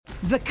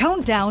The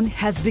countdown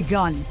has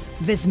begun.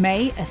 This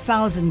May,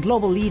 1,000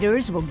 global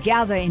leaders will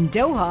gather in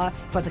Doha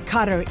for the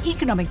Qatar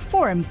Economic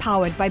Forum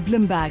powered by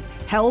Bloomberg,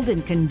 held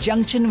in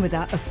conjunction with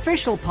our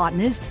official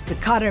partners, the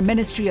Qatar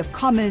Ministry of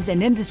Commerce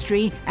and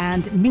Industry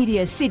and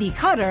Media City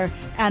Qatar,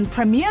 and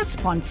premier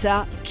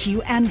sponsor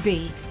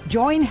QNB.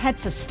 Join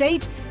heads of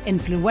state,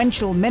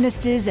 influential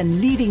ministers,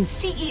 and leading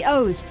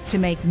CEOs to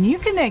make new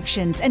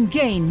connections and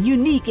gain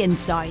unique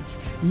insights.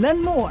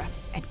 Learn more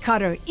at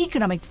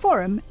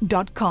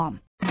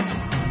QatarEconomicForum.com.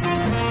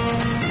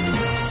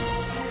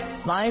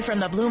 Live from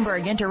the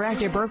Bloomberg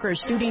Interactive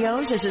Brokers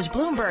Studios, this is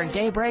Bloomberg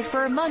Daybreak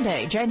for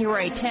Monday,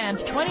 January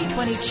 10th,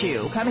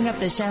 2022. Coming up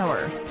this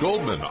hour.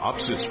 Goldman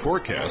ups its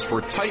forecast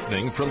for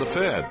tightening from the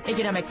Fed.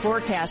 Economic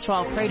forecasts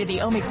fall prey to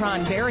the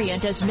Omicron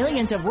variant as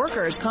millions of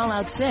workers call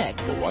out sick.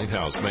 The White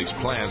House makes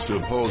plans to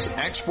impose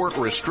export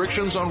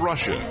restrictions on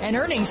Russia. And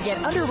earnings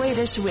get underway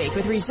this week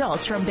with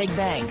results from big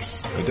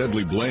banks. A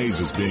deadly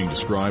blaze is being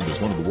described as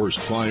one of the worst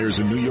fires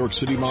in New York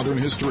City modern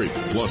history.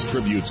 Plus,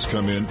 tributes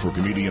come in for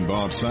comedian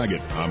Bob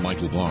Saget. I'm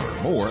Michael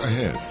Barr. More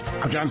ahead.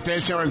 I'm John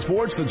Stashower in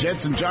sports. The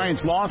Jets and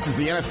Giants lost as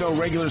the NFL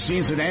regular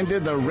season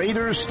ended. The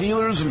Raiders,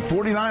 Steelers, and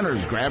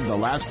 49ers grabbed the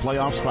last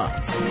playoff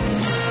spots.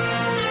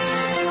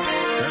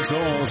 That's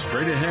all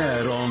straight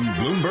ahead on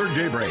Bloomberg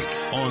Daybreak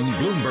on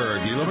Bloomberg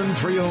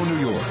 1130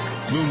 New York,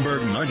 Bloomberg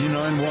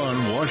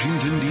 99.1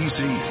 Washington,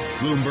 D.C.,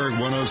 Bloomberg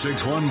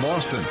 106.1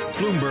 Boston,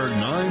 Bloomberg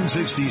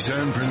 960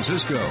 San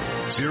Francisco,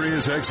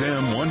 Sirius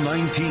XM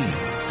 119,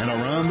 and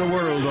around the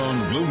world on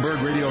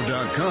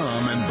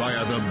BloombergRadio.com and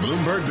via the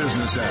Bloomberg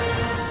Business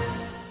app.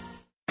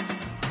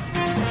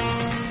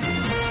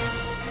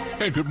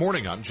 Hey, good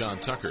morning. I'm John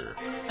Tucker.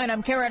 And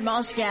I'm Karen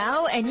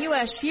Moscow, and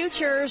U.S.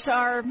 futures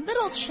are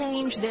little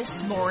change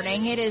this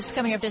morning. It is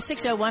coming up to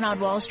 6:01 on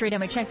Wall Street,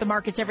 and we check the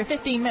markets every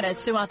 15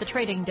 minutes throughout the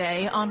trading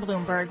day on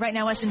Bloomberg. Right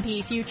now,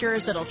 S&P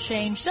futures, little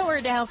change. So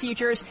are Dow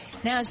futures.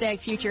 NASDAQ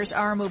futures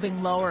are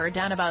moving lower,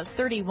 down about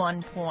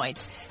 31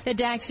 points. The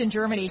DAX in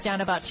Germany is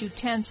down about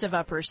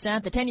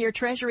 0.2%. The 10-year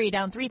Treasury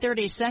down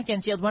 3/30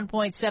 seconds, yield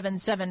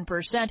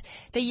 1.77%.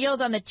 The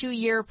yield on the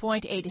 2-year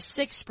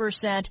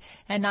 0.86%.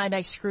 And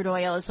NYMEX crude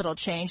oil is little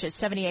change at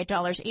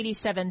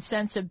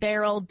 $78.87 a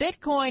barrel.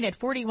 Bitcoin at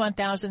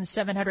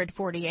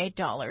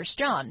 $41,748.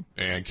 John.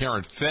 And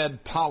Karen,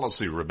 Fed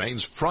policy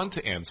remains front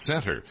and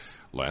center.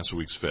 Last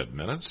week's Fed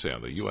minutes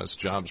and the U.S.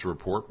 jobs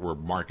report were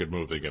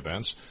market-moving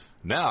events.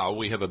 Now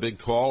we have a big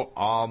call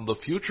on the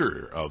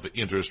future of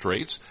interest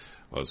rates.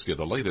 Let's get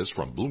the latest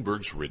from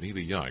Bloomberg's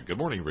Renita Young. Good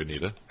morning,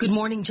 Renita. Good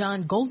morning,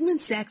 John. Goldman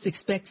Sachs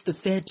expects the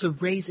Fed to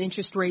raise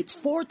interest rates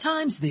 4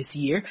 times this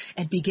year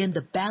and begin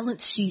the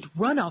balance sheet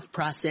runoff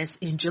process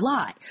in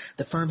July.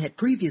 The firm had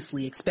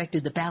previously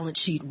expected the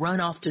balance sheet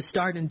runoff to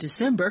start in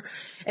December,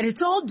 and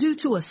it's all due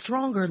to a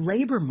stronger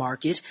labor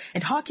market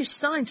and hawkish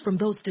signs from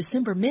those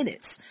December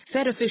minutes.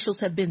 Fed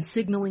officials have been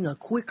signaling a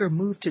quicker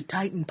move to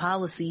tighten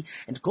policy,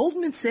 and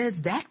Goldman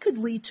says that could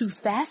lead to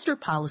faster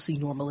policy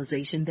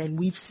normalization than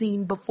we've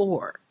seen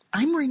before.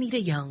 I'm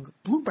Renita Young,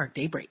 Bloomberg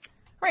Daybreak.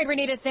 Right,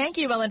 Renita, thank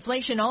you. Well,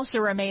 inflation also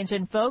remains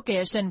in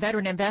focus, and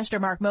veteran investor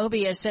Mark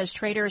Mobius says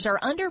traders are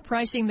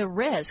underpricing the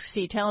risks.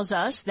 He tells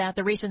us that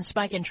the recent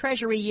spike in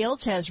Treasury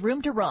yields has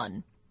room to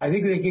run. I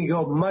think they can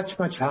go much,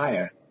 much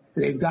higher.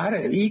 They've got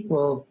to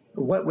equal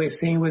what we're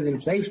seeing with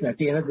inflation at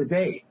the end of the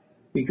day,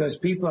 because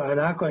people are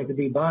not going to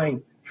be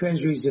buying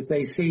Treasuries if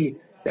they see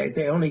that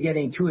they're only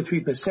getting 2 or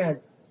 3%,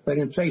 but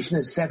inflation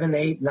is 7,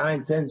 8,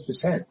 9,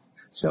 10%.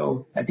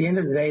 So at the end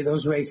of the day,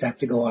 those rates have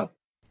to go up.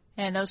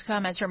 And those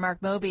comments from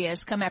Mark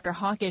Mobius come after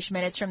hawkish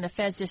minutes from the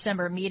Fed's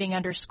December meeting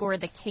underscore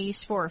the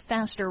case for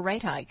faster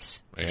rate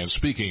hikes. And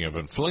speaking of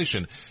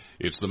inflation,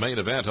 it's the main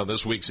event on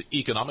this week's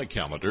economic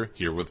calendar.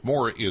 Here with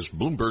more is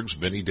Bloomberg's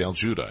Vinny Del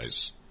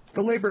Giudice.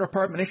 The Labor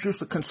Department issues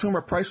the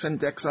Consumer Price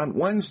Index on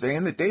Wednesday,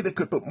 and the data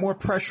could put more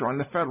pressure on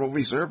the Federal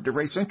Reserve to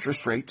raise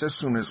interest rates as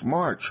soon as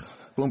March.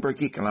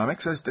 Bloomberg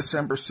Economics says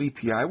December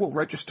CPI will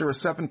register a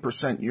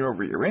 7%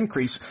 year-over-year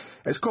increase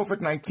as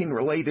COVID-19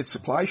 related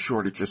supply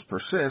shortages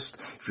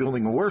persist,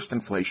 fueling the worst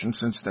inflation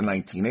since the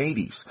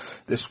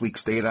 1980s. This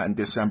week's data on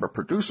December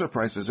producer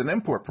prices and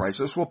import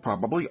prices will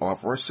probably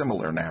offer a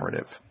similar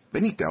narrative.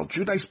 Vinny Del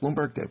Giudice,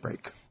 Bloomberg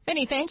Daybreak.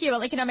 Vinny, thank you.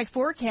 Well, economic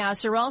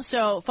forecasts are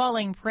also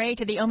falling prey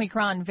to the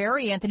Omicron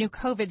variant. The new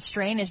COVID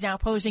strain is now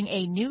posing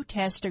a new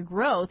test of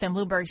growth, and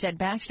Bloomberg's Ed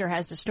Baxter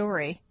has the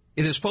story.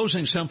 It is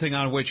posing something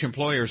on which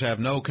employers have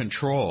no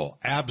control: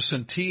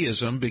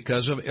 absenteeism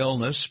because of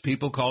illness,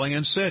 people calling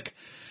in sick.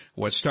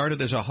 What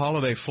started as a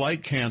holiday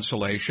flight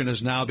cancellation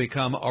has now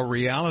become a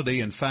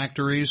reality in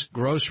factories,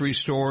 grocery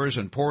stores,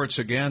 and ports,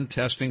 again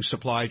testing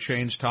supply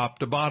chains top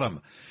to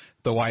bottom.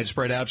 The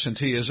widespread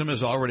absenteeism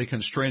is already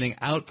constraining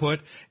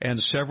output,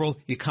 and several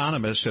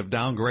economists have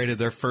downgraded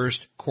their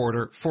first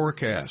quarter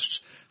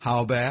forecasts.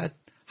 How bad?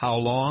 How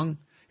long?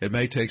 It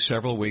may take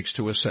several weeks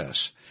to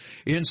assess.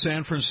 In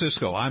San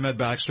Francisco, I'm Ed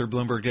Baxter,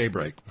 Bloomberg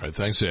Daybreak. All right,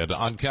 thanks, Ed.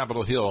 On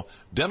Capitol Hill,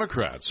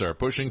 Democrats are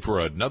pushing for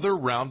another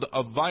round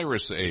of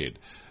virus aid.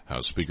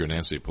 House Speaker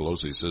Nancy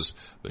Pelosi says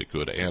they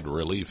could add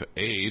relief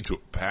aid to a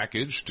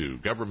package to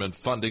government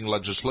funding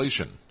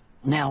legislation.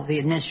 Now, the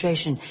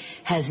administration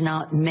has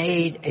not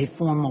made a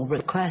formal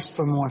request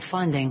for more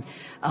funding,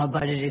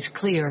 but it is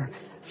clear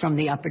from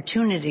the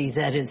opportunity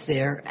that is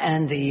there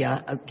and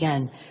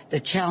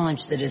the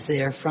challenge that is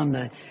there from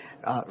the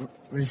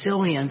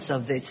resilience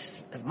of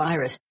this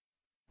virus.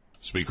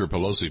 Speaker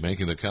Pelosi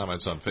making the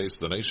comments on Face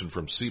the Nation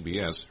from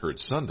CBS, heard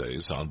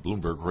Sundays on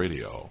Bloomberg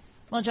Radio.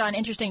 Well, John,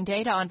 interesting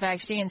data on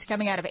vaccines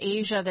coming out of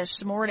Asia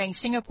this morning.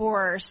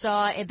 Singapore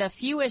saw the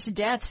fewest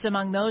deaths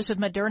among those with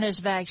Moderna's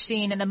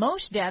vaccine and the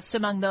most deaths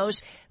among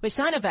those with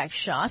Sinovac's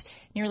shot.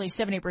 Nearly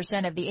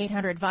 70% of the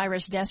 800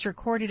 virus deaths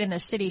recorded in the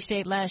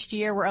city-state last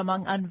year were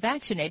among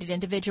unvaccinated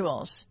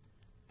individuals.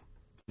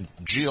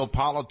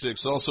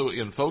 Geopolitics also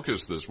in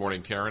focus this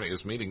morning, Karen,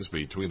 as meetings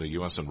between the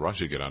U.S. and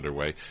Russia get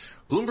underway.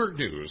 Bloomberg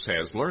News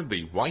has learned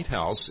the White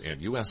House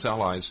and U.S.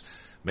 allies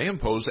may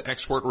impose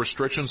export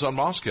restrictions on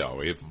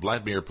Moscow if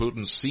Vladimir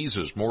Putin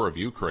seizes more of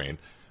Ukraine.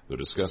 They're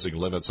discussing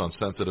limits on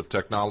sensitive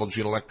technology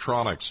and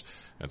electronics.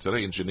 And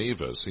today in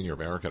Geneva, senior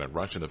American and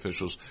Russian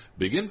officials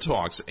begin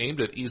talks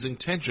aimed at easing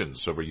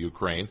tensions over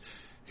Ukraine.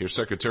 Here's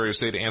Secretary of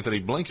State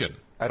Anthony Blinken.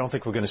 I don't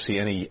think we're going to see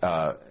any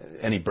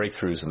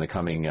breakthroughs in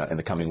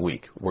the coming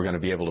week. We're going to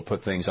be able to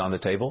put things on the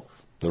table.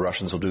 The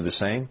Russians will do the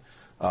same,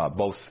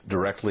 both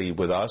directly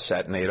with us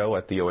at NATO,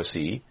 at the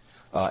OSCE.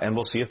 And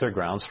we'll see if there are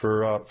grounds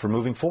for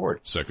moving forward.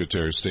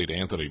 Secretary of State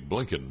Anthony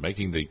Blinken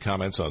making the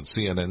comments on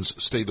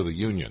CNN's State of the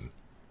Union.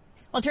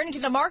 Well, turning to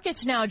the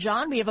markets now,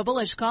 John, we have a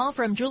bullish call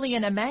from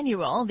Julian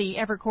Emanuel. The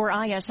Evercore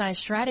ISI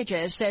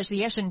strategist says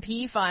the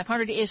S&P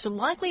 500 is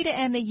likely to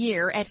end the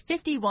year at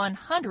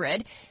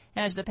 5,100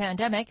 as the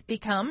pandemic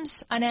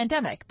becomes an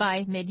endemic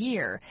by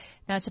mid-year.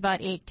 That's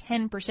about a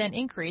 10%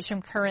 increase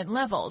from current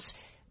levels.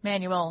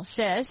 Emanuel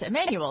says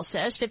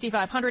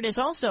 5,500 is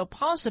also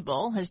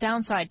possible. His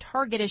downside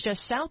target is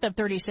just south of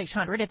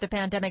 3,600 if the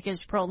pandemic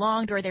is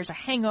prolonged or there's a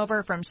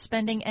hangover from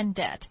spending and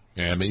debt.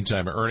 And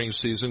meantime, earnings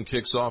season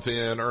kicks off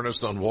in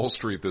earnest on Wall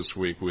Street this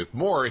week. With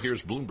more,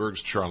 here's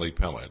Bloomberg's Charlie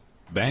Pellet.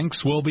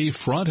 Banks will be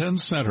front and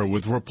center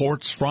with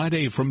reports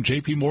Friday from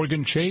J.P.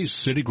 Morgan Chase,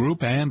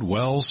 Citigroup, and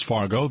Wells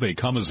Fargo. They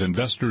come as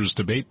investors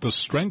debate the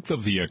strength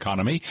of the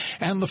economy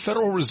and the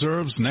Federal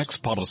Reserve's next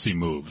policy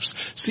moves.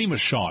 Seema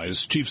Shah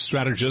is chief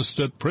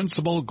strategist at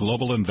Principal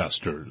Global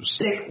Investors.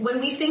 Look, when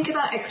we think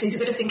about equities,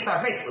 we've got to think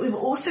about rates, but we've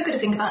also got to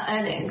think about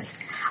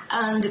earnings.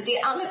 And the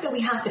outlook that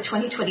we have for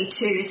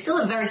 2022 is still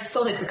a very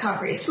solid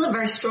recovery. It's still a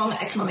very strong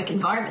economic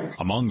environment.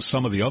 Among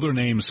some of the other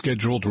names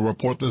scheduled to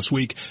report this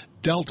week,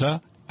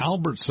 Delta,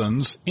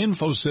 Albertsons,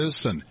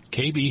 Infosys, and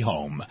KB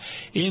Home.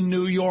 In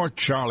New York,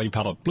 Charlie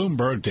Pellet,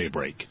 Bloomberg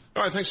Daybreak.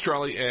 All right, thanks,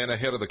 Charlie. And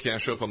ahead of the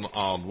cash up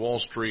on Wall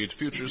Street,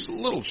 futures, a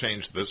little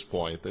change at this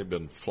point. They've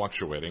been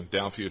fluctuating.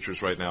 Dow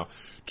futures right now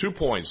 2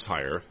 points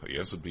higher. The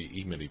S&P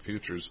E-mini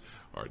futures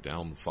are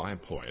down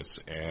 5 points.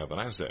 And the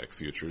NASDAQ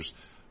futures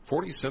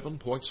 47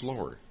 points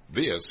lower.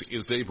 This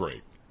is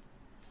Daybreak.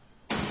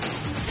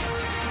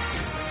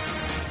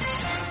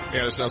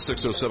 And it's now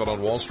 6:07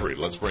 on Wall Street.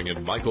 Let's bring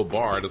in Michael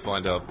Barr to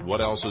find out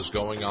what else is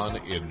going on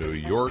in New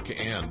York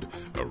and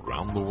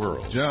around the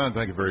world. John,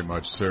 thank you very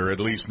much, sir. At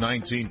least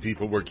 19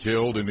 people were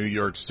killed in New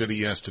York City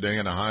yesterday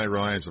in a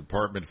high-rise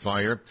apartment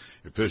fire.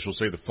 Officials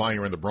say the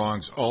fire in the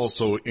Bronx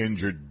also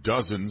injured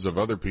dozens of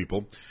other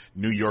people.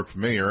 New York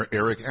Mayor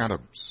Eric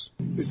Adams.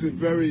 It's a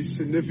very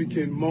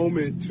significant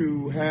moment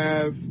to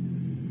have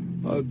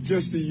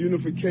just the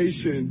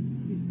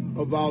unification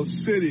of our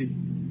city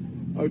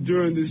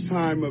during this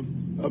time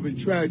of a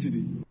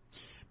tragedy.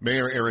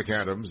 Mayor Eric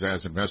Adams,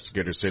 as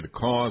investigators say, the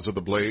cause of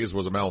the blaze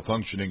was a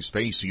malfunctioning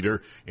space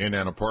heater in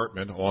an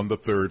apartment on the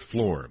 3rd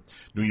floor.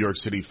 New York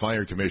City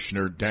Fire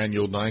Commissioner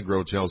Daniel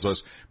Nigro tells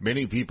us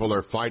many people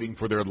are fighting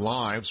for their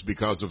lives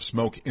because of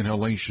smoke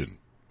inhalation.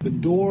 The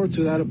door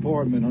to that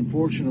apartment,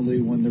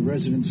 unfortunately, when the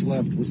residents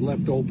left, was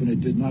left open.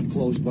 It did not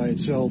close by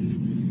itself.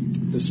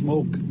 The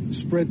smoke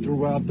spread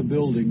throughout the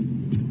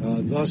building,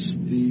 thus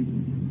the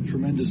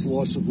tremendous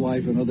loss of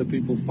life and other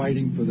people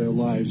fighting for their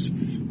lives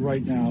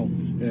right now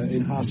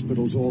in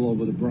hospitals all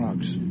over the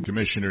Bronx.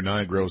 Commissioner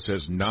Nigro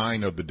says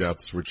 9 of the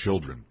deaths were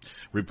children.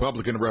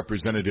 Republican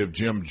Representative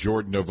Jim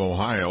Jordan of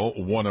Ohio,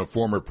 one of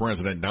former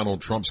President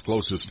Donald Trump's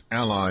closest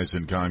allies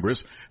in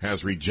Congress,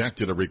 has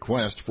rejected a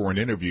request for an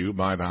interview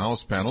by the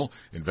House panel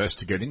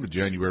investigating the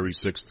January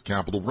 6th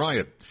Capitol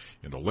riot.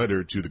 In a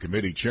letter to the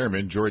committee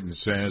chairman, Jordan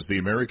says the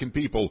American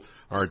people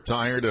are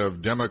tired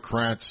of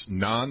Democrats'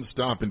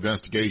 nonstop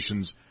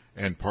investigations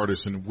and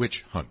partisan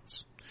witch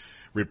hunts.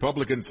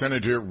 Republican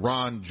Senator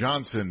Ron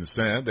Johnson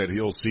said that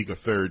he'll seek a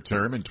 3rd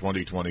term in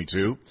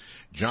 2022.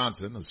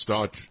 Johnson, a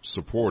staunch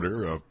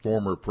supporter of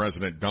former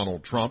President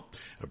Donald Trump,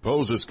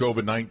 opposes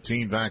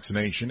COVID-19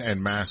 vaccination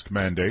and mask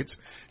mandates.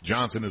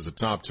 Johnson is a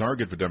top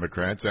target for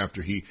Democrats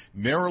after he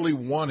narrowly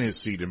won his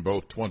seat in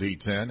both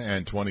 2010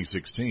 and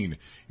 2016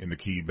 in the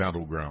key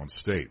battleground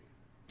state.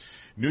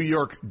 New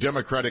York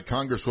Democratic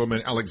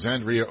Congresswoman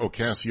Alexandria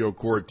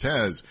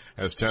Ocasio-Cortez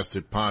has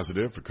tested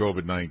positive for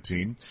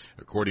COVID-19.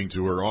 According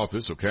to her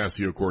office,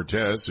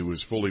 Ocasio-Cortez, who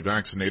is fully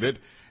vaccinated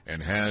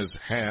and has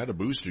had a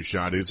booster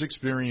shot is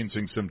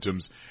experiencing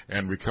symptoms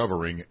and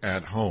recovering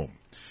at home.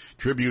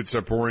 Tributes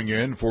are pouring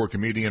in for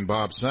comedian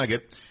Bob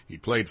Saget. He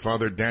played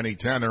Father Danny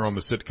Tanner on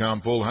the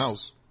sitcom Full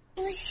House.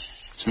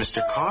 It's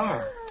Mr.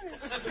 Carr.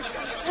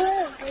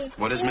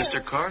 What does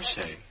Mr. Carr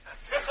say?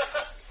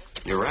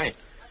 You're right.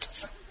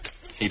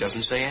 He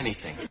doesn't say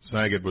anything.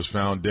 Saget was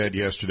found dead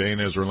yesterday in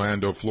his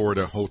Orlando,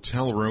 Florida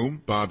hotel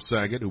room. Bob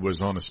Saget, who was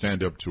on a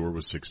stand-up tour,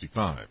 was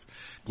 65.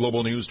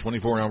 Global news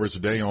 24 hours a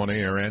day on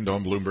air and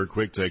on Bloomberg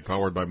Quick Take,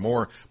 powered by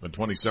more than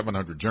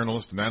 2,700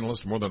 journalists and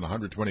analysts, more than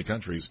 120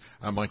 countries.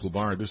 I'm Michael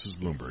Barr. This is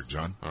Bloomberg.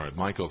 John? All right,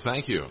 Michael,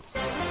 thank you.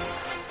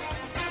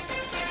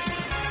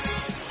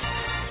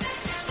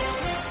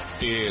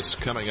 It's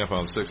coming up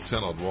on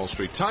 6:10 on Wall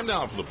Street. Time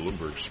now for the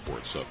Bloomberg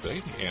Sports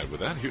Update. And with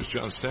that, here's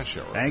John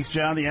Stashower. Thanks,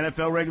 John. The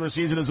NFL regular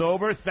season is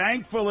over.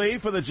 Thankfully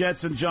for the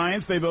Jets and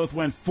Giants, they both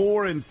went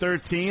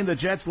 4-13. The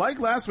Jets, like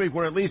last week,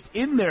 were at least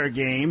in their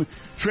game.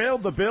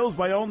 Trailed the Bills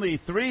by only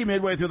 3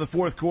 midway through the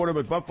fourth quarter,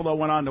 but Buffalo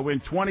went on to win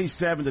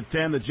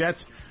 27-10. The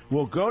Jets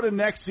will go to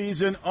next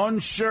season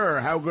unsure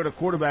how good a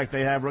quarterback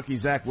they have. Rookie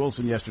Zach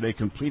Wilson yesterday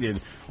completed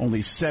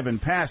only 7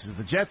 passes.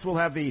 The Jets will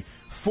have the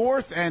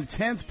 4th and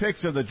 10th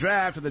picks of the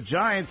draft, and the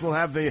Giants will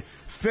have the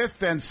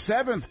 5th and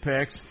 7th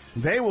picks.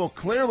 They will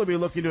clearly be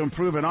looking to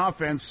improve an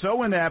offense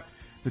so inept.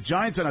 The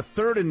Giants on a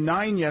 3rd and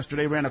 9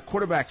 yesterday ran a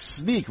quarterback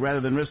sneak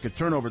rather than risk a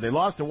turnover. They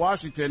lost to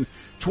Washington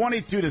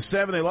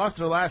 22-7. They lost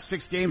their last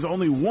 6 games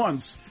only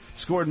once.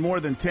 Scored more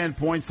than 10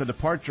 points. The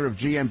departure of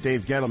GM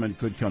Dave Gettleman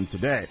could come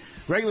today.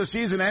 Regular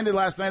season ended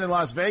last night in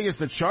Las Vegas.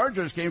 The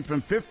Chargers came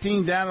from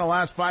 15 down in the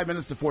last 5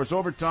 minutes to force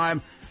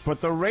overtime, but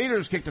the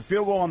Raiders kicked a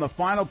field goal on the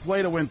final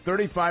play to win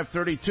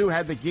 35-32.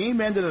 Had the game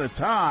ended at a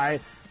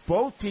tie,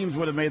 both teams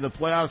would have made the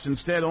playoffs.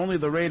 Instead, only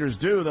the Raiders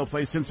do. They'll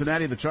play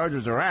Cincinnati. The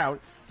Chargers are out.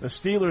 The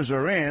Steelers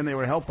are in. They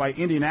were helped by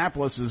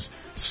Indianapolis's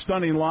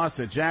stunning loss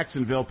at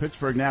Jacksonville.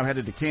 Pittsburgh now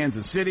headed to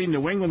Kansas City.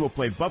 New England will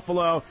play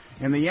Buffalo.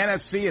 In the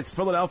NFC, it's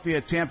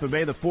Philadelphia, Tampa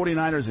Bay, the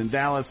 49ers in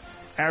Dallas.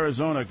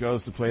 Arizona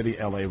goes to play the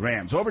L.A.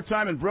 Rams.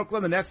 Overtime in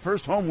Brooklyn, the Nets'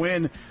 first home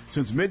win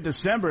since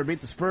mid-December.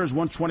 Beat the Spurs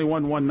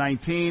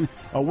 121-119.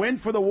 A win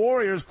for the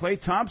Warriors. Klay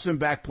Thompson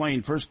back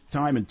playing first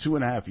time in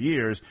 2.5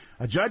 years.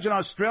 A judge in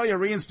Australia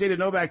reinstated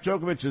Novak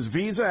Djokovic's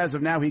visa. As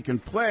of now, he can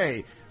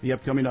play the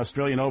upcoming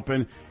Australian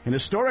Open. An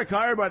historic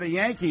hire by the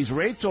Yankees.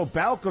 Rachel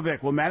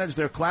Balkovec will manage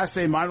their Class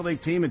A minor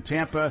league team in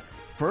Tampa.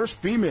 First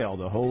female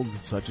to hold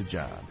such a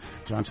job.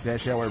 John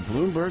Stashower,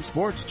 Bloomberg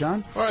Sports.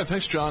 John? All right,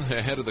 thanks, John.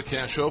 Ahead of the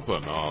cash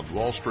open on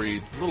Wall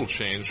Street, little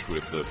change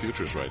with the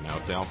futures right now.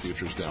 Dow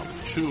futures down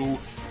 2.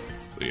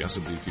 The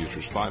S&P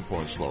futures 5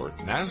 points lower.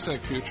 NASDAQ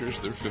futures,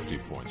 they're 50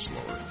 points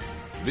lower.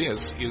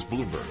 This is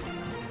Bloomberg.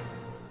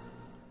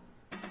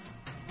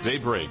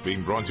 Daybreak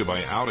being brought to you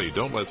by Audi.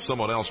 Don't let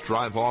someone else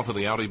drive off in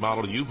the Audi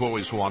model you've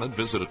always wanted.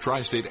 Visit a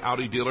tri-state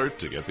Audi dealer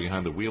to get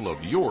behind the wheel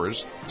of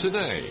yours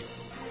today.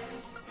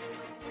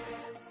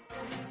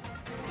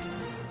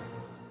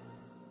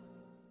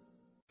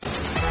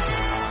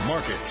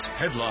 Markets,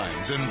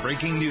 headlines, and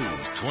breaking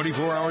news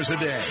 24 hours a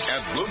day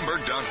at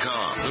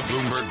Bloomberg.com, the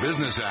Bloomberg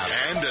Business app,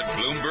 and at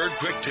Bloomberg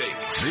Quick Take.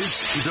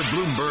 This is a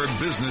Bloomberg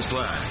Business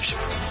Flash.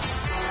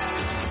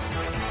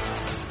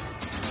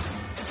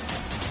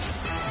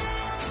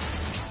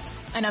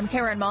 And I'm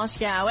Karen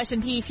Moscow.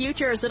 S&P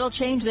futures, little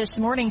change this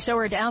morning. So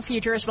are Dow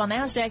futures, while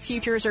NASDAQ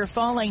futures are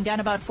falling,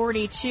 down about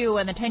 42,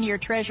 and the 10-year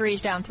Treasury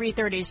is down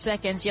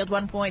 3/32, yield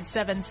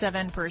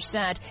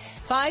 1.77%.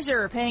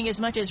 Pfizer paying as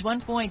much as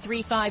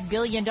 $1.35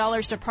 billion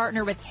to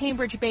partner with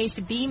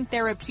Cambridge-based Beam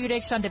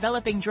Therapeutics on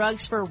developing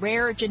drugs for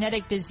rare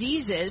genetic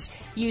diseases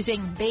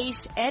using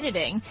base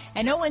editing.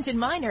 And Owens &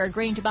 Minor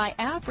agreeing to buy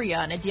Apria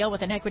on a deal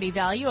with an equity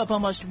value of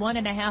almost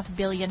 $1.5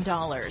 billion.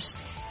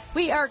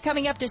 We are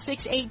coming up to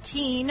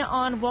 6:18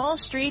 on Wall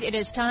Street. It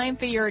is time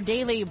for your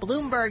daily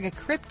Bloomberg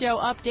crypto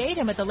update.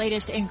 And with the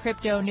latest in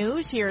crypto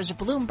news, here's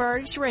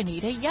Bloomberg's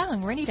Renita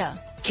Young. Renita.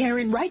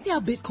 Karen, right now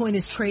Bitcoin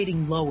is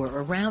trading lower,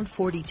 around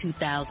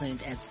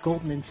 42,000, as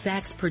Goldman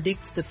Sachs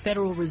predicts the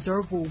Federal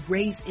Reserve will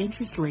raise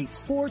interest rates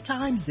 4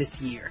 times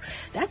this year.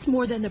 That's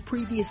more than the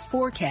previous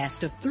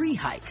forecast of 3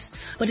 hikes.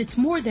 But it's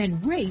more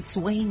than rates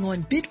weighing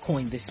on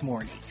Bitcoin this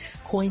morning.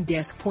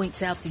 CoinDesk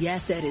points out the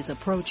asset is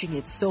approaching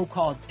its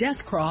so-called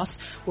death cross,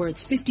 where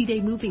its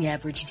 50-day moving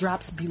average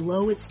drops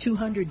below its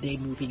 200-day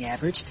moving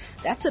average.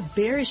 That's a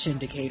bearish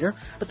indicator,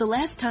 but the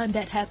last time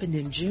that happened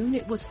in June,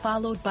 it was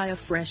followed by a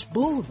fresh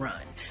bull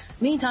run.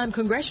 Meantime,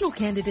 congressional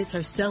candidates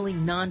are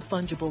selling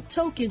non-fungible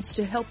tokens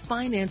to help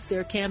finance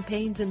their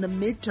campaigns in the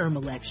midterm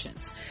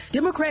elections.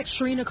 Democrat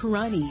Shrina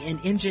Karani, an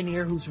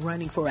engineer who's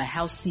running for a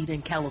House seat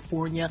in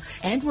California,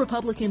 and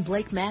Republican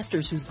Blake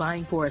Masters, who's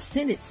vying for a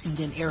Senate seat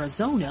in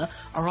Arizona,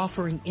 are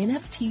offering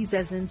NFTs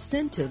as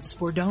incentives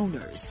for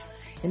donors.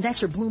 And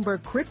that's your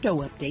Bloomberg Crypto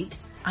Update.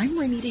 I'm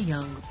Renita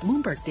Young,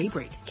 Bloomberg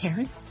Daybreak.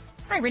 Karen?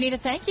 All right, Renita,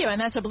 thank you. And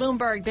that's a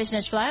Bloomberg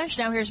Business Flash.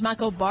 Now here's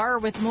Michael Barr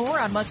with more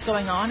on what's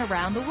going on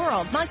around the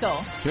world.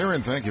 Michael.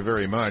 Karen, thank you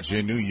very much.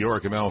 In New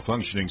York, a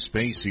malfunctioning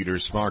space heater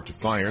sparked a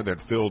fire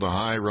that filled a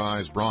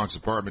high-rise Bronx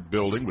apartment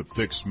building with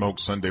thick smoke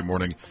Sunday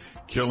morning,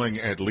 killing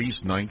at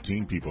least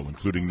 19 people,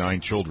 including 9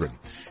 children.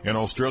 An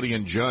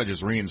Australian judge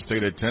has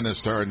reinstated tennis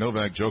star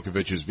Novak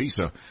Djokovic's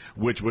visa,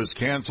 which was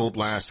canceled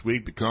last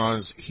week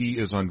because he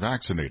is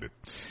unvaccinated.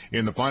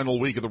 In the final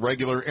week of the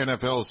regular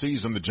NFL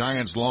season, the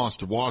Giants lost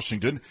to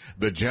Washington.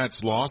 The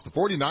Jets lost. The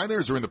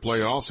 49ers are in the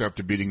playoffs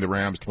after beating the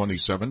Rams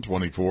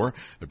 27-24.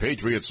 The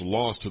Patriots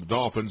lost to the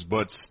Dolphins,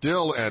 but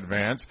still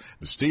advance.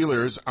 The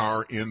Steelers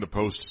are in the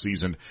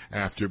postseason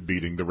after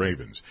beating the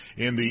Ravens.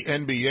 In the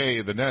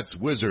NBA, the Nets,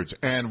 Wizards,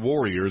 and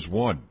Warriors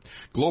won.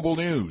 Global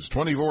news,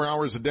 24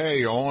 hours a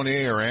day, on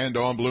air and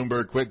on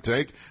Bloomberg Quick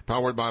Take,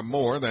 powered by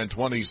more than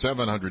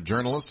 2,700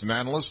 journalists and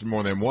analysts in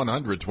more than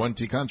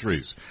 120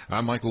 countries.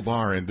 I'm Michael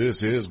Barr, and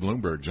this is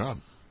Bloomberg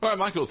John. All right,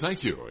 Michael,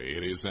 thank you.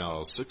 It is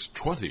now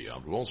 6:20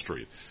 on Wall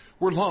Street.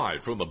 We're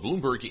live from the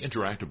Bloomberg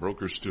Interactive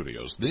Brokers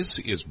Studios. This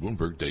is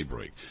Bloomberg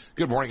Daybreak.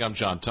 Good morning, I'm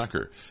John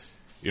Tucker.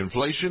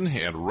 Inflation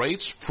and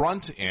rates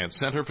front and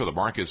center for the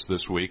markets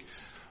this week,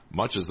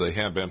 much as they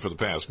have been for the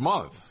past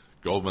month.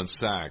 Goldman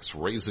Sachs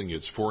raising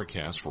its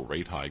forecast for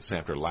rate hikes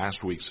after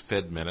last week's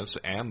Fed minutes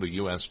and the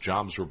U.S.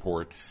 jobs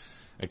report.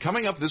 And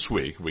coming up this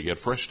week, we get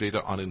fresh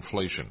data on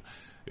inflation.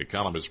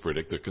 Economists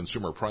predict the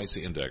Consumer Price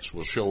Index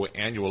will show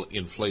annual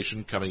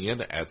inflation coming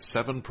in at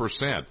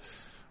 7%.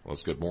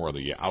 Let's get more of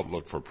the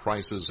outlook for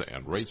prices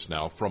and rates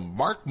now from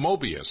Mark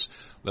Mobius,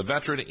 the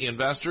veteran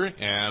investor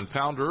and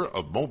founder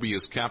of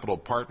Mobius Capital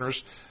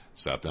Partners.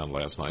 Sat down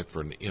last night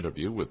for an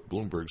interview with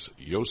Bloomberg's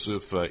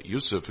Yusuf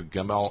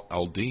Gamal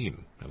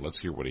Aldeen. And let's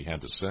hear what he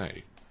had to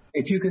say.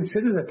 If you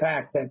consider the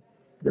fact that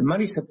the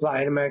money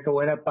supply in America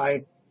went up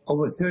by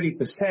over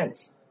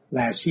 30%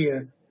 last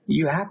year,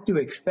 you have to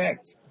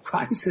expect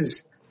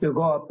prices to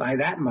go up by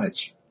that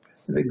much.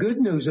 The good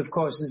news, of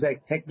course, is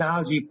that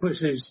technology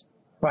pushes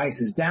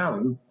prices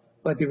down,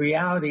 but the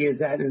reality is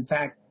that, in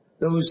fact,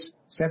 those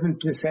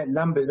 7%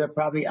 numbers are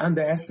probably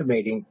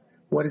underestimating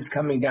what is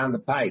coming down the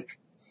pike.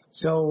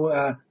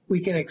 So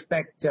we can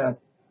expect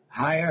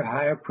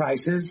higher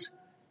prices,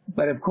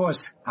 but, of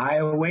course,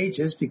 higher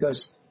wages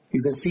because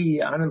you can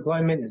see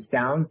unemployment is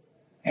down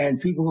and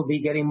people will be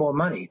getting more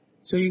money.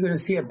 So you're going to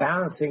see a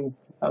balancing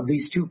of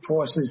these two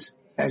forces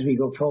as we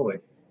go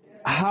forward.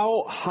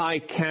 How high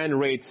can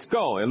rates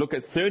go? And look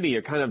at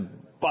 30-year kind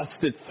of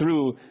busted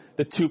through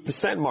the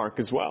 2% mark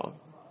as well.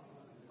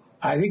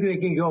 I think they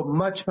can go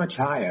much, much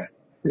higher.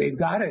 They've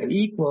got to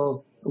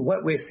equal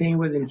what we're seeing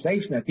with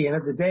inflation at the end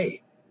of the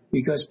day,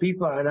 because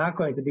people are not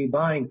going to be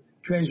buying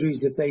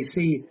treasuries if they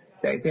see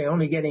that they're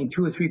only getting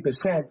 2 or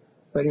 3%,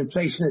 but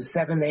inflation is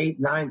 7, 8,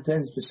 9,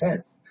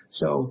 10%.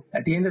 So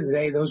at the end of the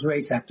day, those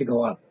rates have to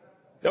go up.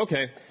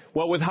 Okay.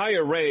 Well, with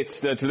higher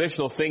rates, the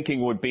traditional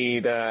thinking would be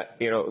that,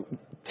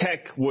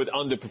 tech would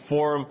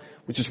underperform,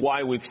 which is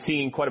why we've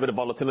seen quite a bit of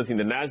volatility in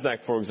the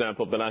NASDAQ, for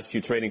example, of the last few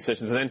trading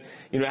sessions. And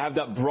then, have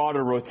that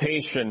broader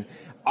rotation.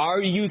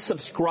 Are you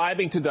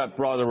subscribing to that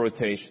broader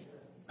rotation?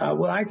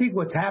 Well, I think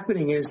what's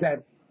happening is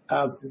that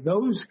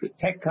those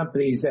tech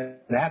companies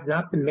that have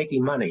not been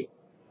making money,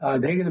 they're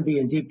going to be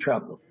in deep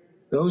trouble.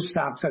 Those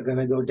stocks are going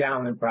to go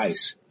down in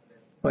price.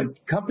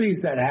 But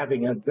companies that are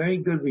having a very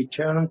good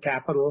return on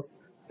capital,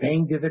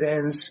 paying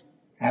dividends,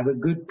 have a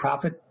good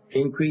profit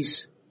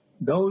increase,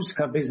 those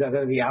companies are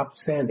going to be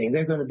outstanding.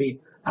 They're going to be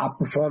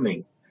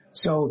outperforming.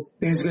 So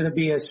there's going to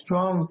be a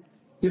strong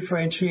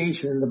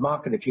differentiation in the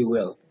market, if you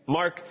will.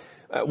 Mark,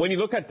 when you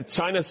look at the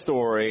China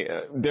story,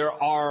 there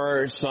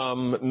are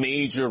some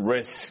major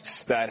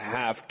risks that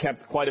have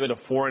kept quite a bit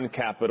of foreign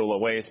capital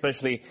away,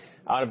 especially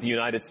out of the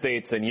United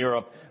States and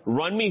Europe.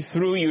 Run me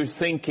through your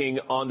thinking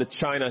on the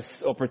China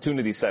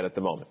opportunity set at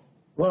the moment.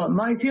 Well,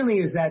 my feeling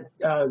is that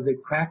the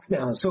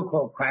crackdown,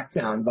 so-called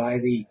crackdown by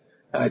the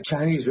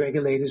Chinese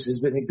regulators has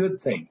been a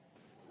good thing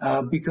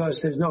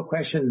because there's no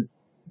question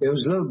there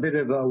was a little bit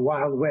of a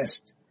Wild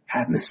West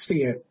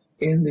atmosphere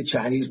in the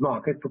Chinese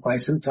market for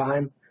quite some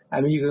time.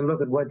 I mean, you can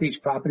look at what these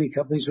property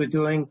companies were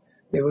doing.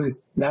 They were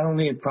not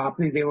only in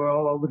property, they were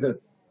all over the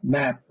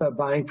map,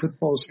 buying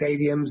football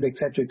stadiums, et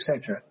cetera, et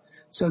cetera.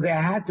 So there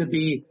had to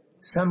be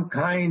some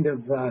kind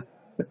of a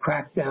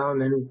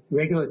crackdown and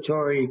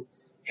regulatory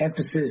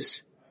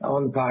emphasis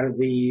on the part of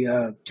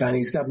the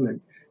Chinese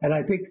government. And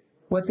I think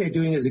what they're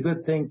doing is a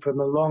good thing from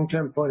a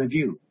long-term point of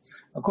view.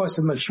 Of course,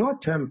 from a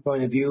short-term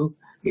point of view,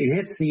 it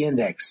hits the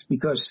index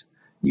because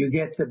you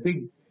get the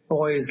big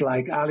boys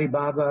like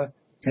Alibaba,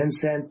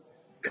 Tencent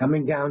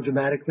coming down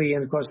dramatically.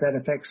 And, of course, that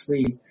affects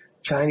the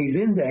Chinese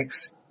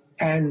index.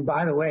 And,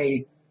 by the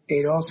way,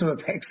 it also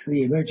affects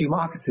the emerging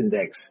markets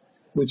index,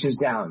 which is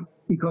down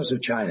because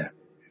of China.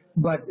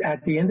 But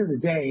at the end of the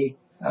day,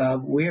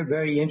 we're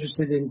very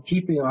interested in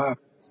keeping our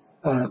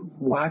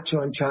watch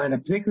on China,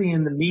 particularly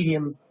in the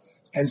medium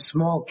and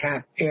small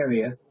cap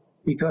area,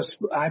 because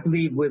I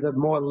believe with a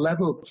more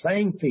level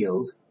playing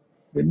field,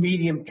 the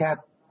medium cap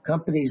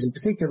companies in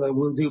particular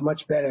will do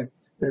much better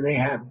than they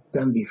have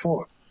done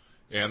before.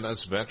 And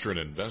that's veteran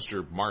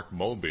investor Mark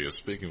Mobius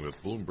speaking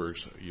with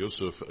Bloomberg's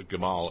Yusuf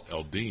Gamal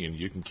Eldin.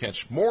 You can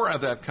catch more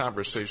of that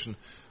conversation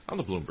on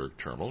the Bloomberg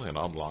terminal and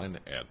online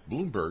at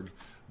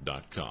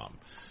Bloomberg.com.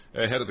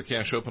 Ahead of the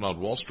cash open on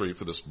Wall Street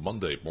for this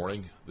Monday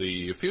morning,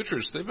 the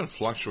futures, they've been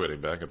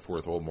fluctuating back and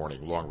forth all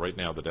morning long. Right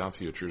now, the Dow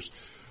futures,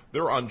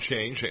 they're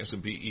unchanged.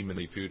 S&P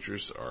E-mini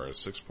futures are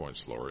 6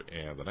 points lower,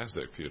 and the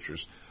NASDAQ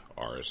futures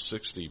are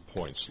 60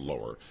 points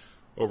lower.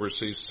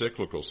 Overseas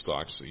cyclical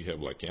stocks, you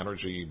have like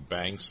energy,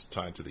 banks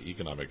tied to the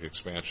economic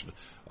expansion.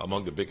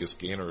 Among the biggest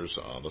gainers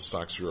on the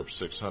Stocks Europe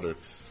 600,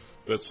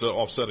 that's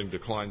offsetting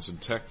declines in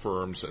tech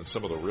firms and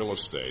some of the real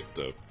estate.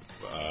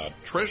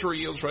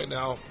 Treasury yields right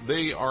now,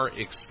 they are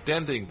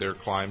extending their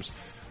climbs.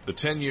 The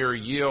 10-year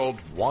yield,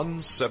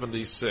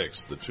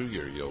 176. The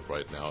 2-year yield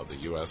right now in the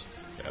U.S.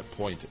 at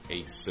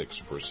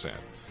 0.86%.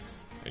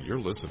 And you're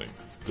listening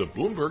to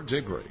Bloomberg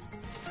Daybreak.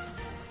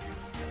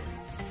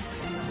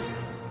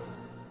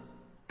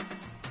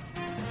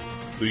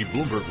 The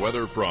Bloomberg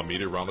weather from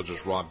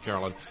meteorologist Rob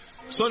Carolyn.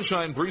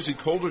 Sunshine, breezy,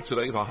 colder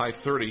today, the high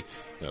 30.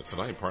 Now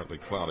tonight, partly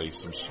cloudy,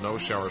 some snow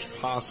showers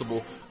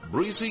possible.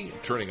 Breezy,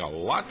 turning a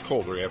lot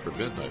colder after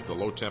midnight, the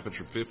low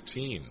temperature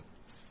 15.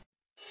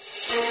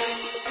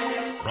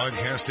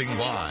 Broadcasting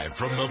live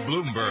from the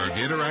Bloomberg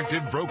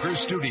Interactive Brokers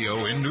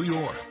Studio in New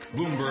York.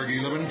 Bloomberg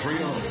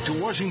 1130 to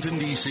Washington,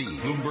 D.C.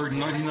 Bloomberg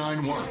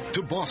 99.1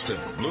 to Boston.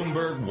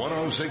 Bloomberg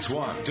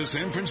 106.1 to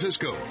San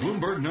Francisco.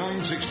 Bloomberg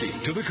 960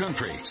 to the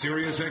country.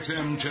 Sirius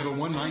XM Channel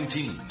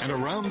 119. And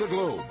around the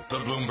globe, the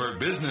Bloomberg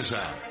Business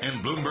app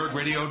and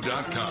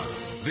BloombergRadio.com.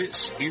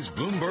 This is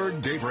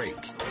Bloomberg Daybreak.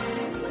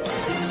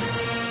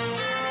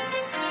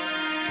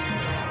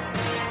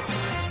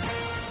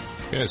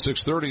 At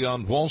 6:30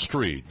 on Wall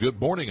Street.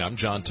 Good morning. I'm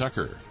John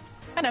Tucker.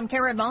 And I'm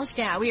Karen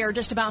Moscow. We are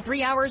just about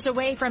 3 hours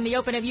away from the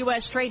open of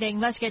U.S. trading.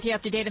 Let's get you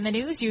up to date on the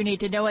news you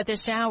need to know at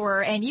this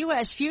hour. And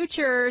U.S.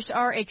 futures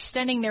are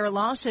extending their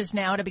losses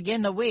now to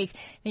begin the week.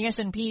 The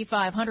S&P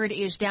 500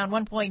 is down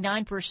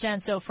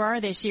 1.9% so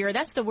far this year.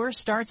 That's the worst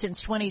start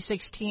since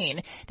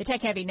 2016. The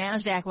tech-heavy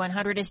NASDAQ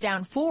 100 is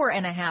down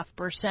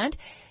 4.5%.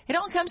 It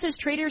all comes as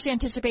traders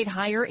anticipate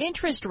higher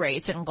interest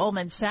rates, and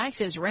Goldman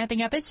Sachs is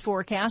ramping up its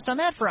forecast on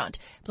that front.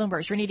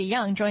 Bloomberg's Renita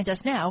Young joins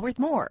us now with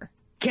more.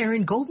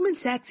 Karen, Goldman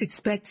Sachs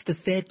expects the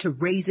Fed to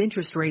raise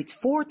interest rates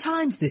 4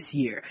 times this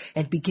year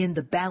and begin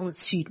the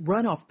balance sheet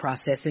runoff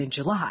process in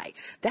July.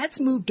 That's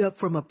moved up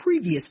from a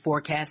previous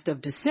forecast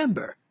of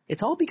December.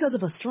 It's all because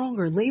of a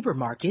stronger labor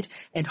market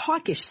and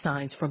hawkish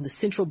signs from the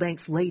central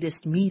bank's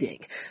latest meeting.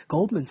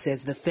 Goldman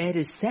says the Fed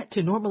is set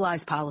to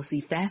normalize policy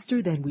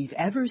faster than we've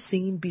ever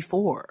seen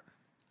before.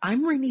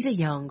 I'm Renita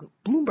Young,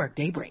 Bloomberg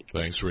Daybreak.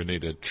 Thanks,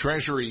 Renita.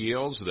 Treasury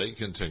yields, they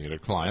continue to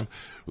climb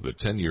with a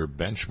 10-year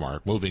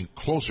benchmark moving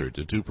closer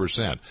to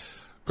 2%.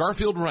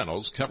 Garfield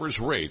Reynolds covers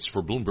rates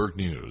for Bloomberg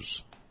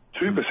News.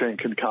 2%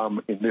 can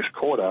come in this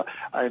quarter,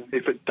 and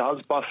if it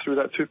does bust through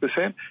that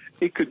 2%,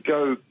 it could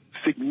go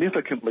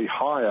significantly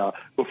higher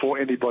before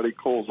anybody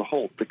calls a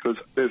halt, because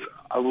there's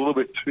a little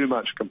bit too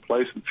much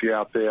complacency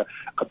out there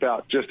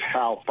about just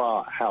how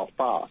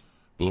fast.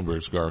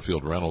 Bloomberg's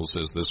Garfield Reynolds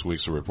says this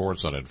week's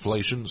reports on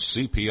inflation,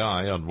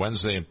 CPI on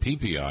Wednesday and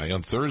PPI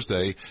on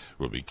Thursday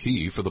will be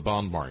key for the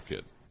bond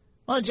market.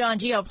 Well, John,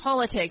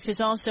 geopolitics is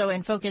also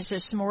in focus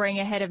this morning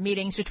ahead of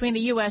meetings between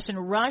the U.S.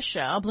 and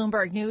Russia.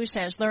 Bloomberg News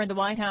has learned the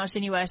White House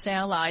and U.S.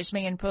 allies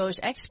may impose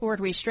export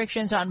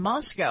restrictions on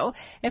Moscow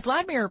if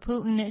Vladimir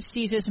Putin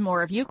seizes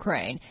more of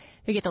Ukraine.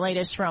 We get the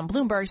latest from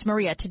Bloomberg's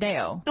Maria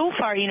Tadeo. So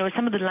far,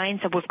 some of the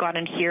lines that we've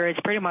gotten here is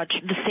pretty much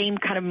the same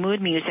kind of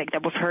mood music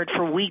that we've heard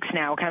for weeks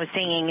now, kind of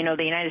saying,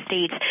 the United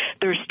States,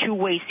 there's 2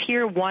 ways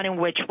here, one in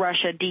which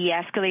Russia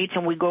de-escalates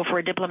and we go for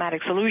a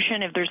diplomatic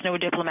solution. If there's no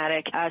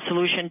diplomatic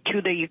solution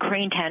to the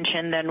Ukraine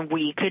tension, then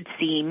we could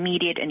see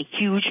immediate and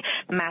huge,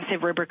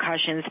 massive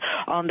repercussions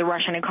on the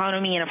Russian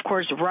economy. And of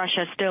course,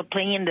 Russia still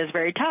playing this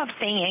very tough,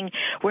 saying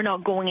we're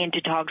not going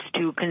into talks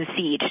to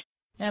concede.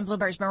 And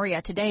Bloomberg's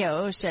Maria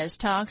Tadeo says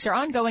talks are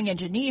ongoing in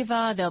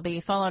Geneva. They'll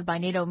be followed by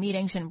NATO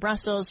meetings in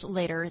Brussels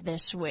later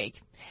this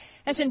week.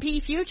 S&P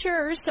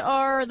futures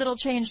are little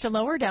change to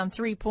lower, down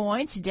 3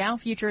 points. Dow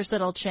futures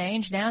little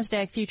change.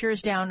 NASDAQ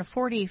futures down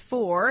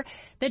 44.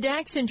 The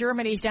DAX in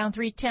Germany is down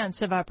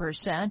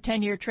 0.3%.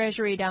 10-year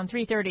Treasury down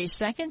 3/30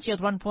 seconds, yield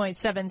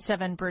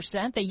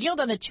 1.77%. The yield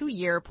on the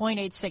 2-year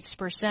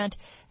 0.86%.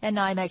 And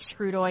NYMEX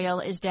crude oil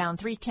is down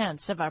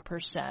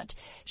 0.3%.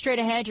 Straight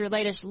ahead, your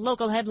latest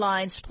local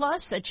headlines,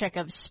 plus a check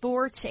of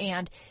sports.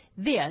 And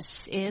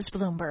this is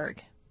Bloomberg.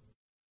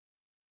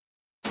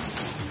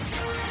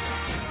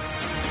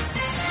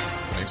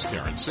 Thanks,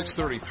 Karen.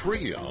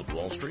 6:33 on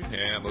Wall Street,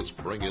 and let's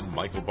bring in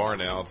Michael Barr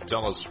now to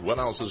tell us what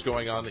else is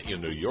going on in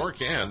New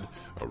York and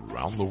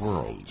around the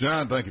world.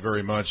 John, thank you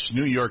very much.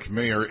 New York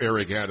Mayor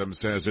Eric Adams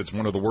says it's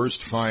one of the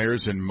worst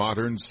fires in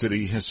modern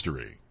city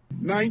history.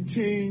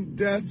 19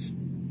 deaths.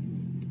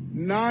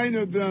 9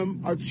 of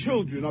them are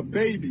children, are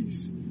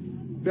babies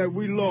that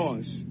we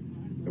lost.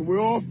 And we're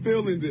all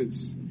feeling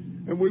this.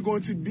 And we're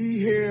going to be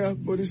here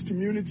for this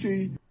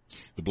community.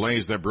 The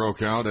blaze that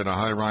broke out at a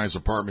high-rise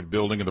apartment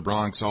building in the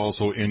Bronx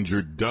also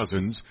injured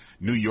dozens.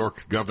 New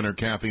York Governor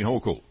Kathy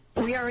Hochul.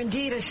 We are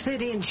indeed a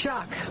city in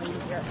shock.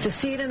 To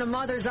see it in a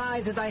mother's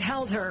eyes as I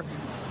held her,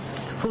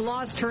 who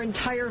lost her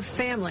entire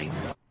family.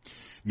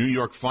 New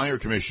York Fire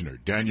Commissioner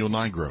Daniel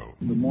Nigro.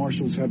 The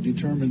marshals have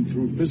determined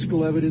through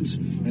physical evidence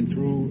and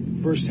through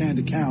firsthand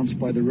accounts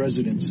by the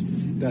residents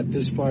that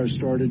this fire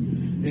started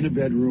in a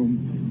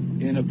bedroom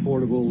in a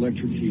portable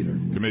electric heater.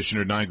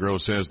 Commissioner Nigro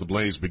says the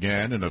blaze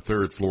began in a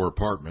third-floor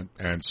apartment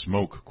and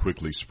smoke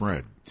quickly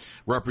spread.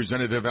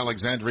 Representative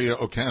Alexandria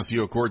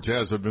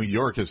Ocasio-Cortez of New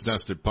York has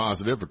tested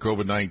positive for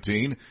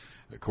COVID-19.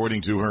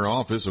 According to her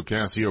office,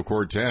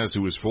 Ocasio-Cortez,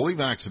 who is fully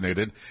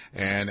vaccinated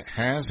and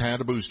has had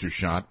a booster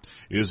shot,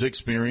 is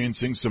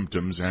experiencing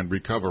symptoms and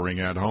recovering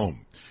at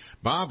home.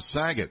 Bob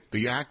Saget,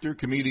 the actor,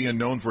 comedian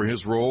known for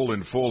his role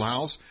in Full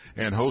House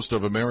and host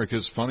of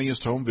America's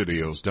Funniest Home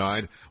Videos,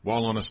 died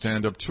while on a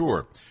stand-up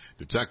tour.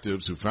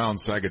 Detectives who found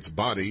Saget's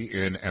body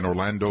in an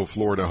Orlando,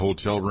 Florida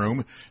hotel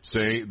room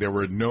say there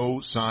were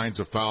no signs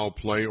of foul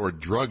play or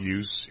drug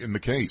use in the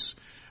case.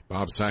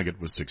 Bob Saget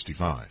was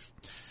 65.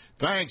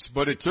 Thanks,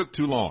 but it took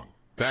too long.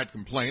 That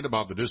complaint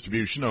about the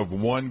distribution of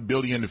 $1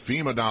 billion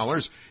FEMA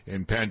dollars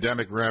in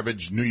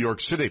pandemic-ravaged New York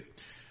City.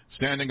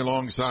 Standing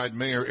alongside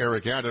Mayor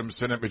Eric Adams,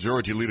 Senate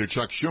Majority Leader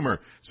Chuck Schumer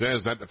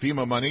says that the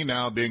FEMA money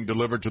now being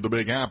delivered to the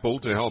Big Apple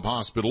to help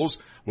hospitals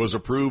was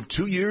approved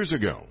 2 years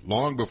ago,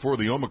 long before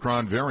the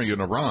Omicron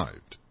variant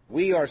arrived.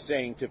 We are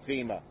saying to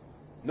FEMA,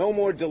 no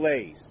more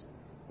delays.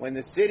 When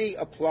the city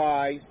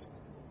applies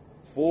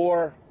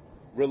for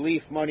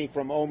relief money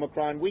from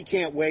Omicron, we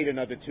can't wait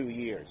another 2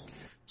 years.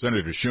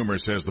 Senator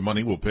Schumer says the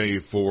money will pay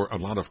for a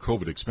lot of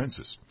COVID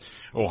expenses.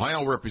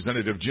 Ohio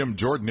Representative Jim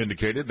Jordan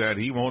indicated that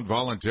he won't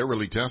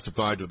voluntarily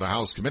testify to the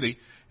House committee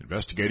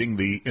investigating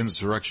the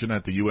insurrection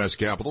at the U.S.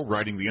 Capitol,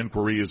 writing the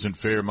inquiry isn't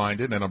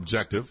fair-minded and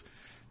objective.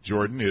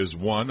 Jordan is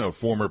one of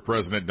former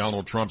President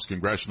Donald Trump's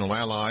congressional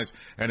allies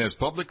and has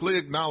publicly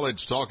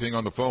acknowledged talking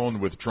on the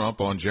phone with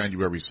Trump on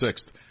January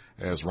 6th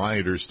as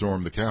rioters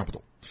stormed the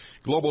Capitol.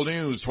 Global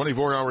news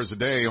 24 hours a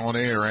day on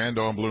air and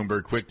on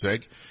Bloomberg Quick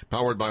Take,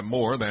 powered by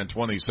more than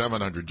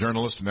 2,700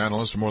 journalists and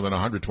analysts from more than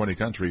 120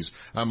 countries.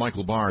 I'm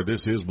Michael Barr.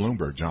 This is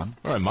Bloomberg. John.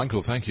 All right,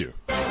 Michael, thank you.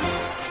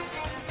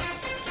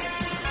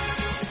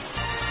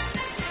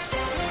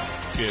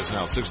 It's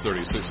now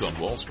 6:36 on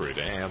Wall Street,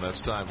 and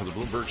that's time for the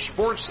Bloomberg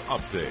Sports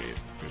Update.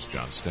 Here's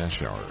John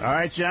Stashower. All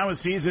right, John, with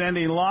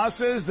season-ending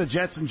losses, the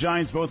Jets and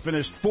Giants both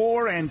finished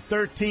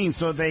 4-13,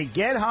 so they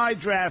get high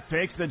draft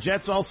picks. The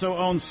Jets also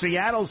own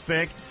Seattle's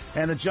pick,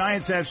 and the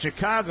Giants have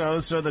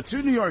Chicago's, so the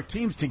two New York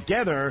teams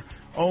together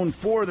own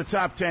 4 of the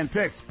top 10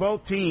 picks.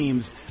 Both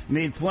teams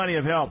need plenty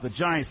of help. The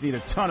Giants need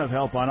a ton of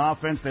help on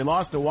offense. They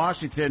lost to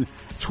Washington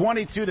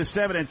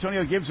 22-7.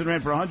 Antonio Gibson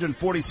ran for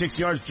 146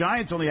 yards.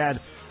 Giants only had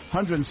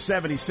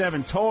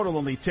 177 total,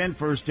 only 10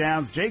 first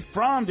downs. Jake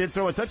Fromm did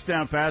throw a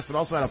touchdown pass, but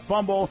also had a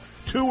fumble,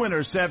 2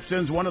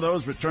 interceptions. One of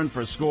those returned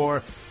for a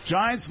score.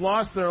 Giants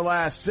lost their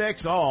last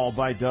 6, all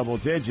by double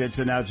digits,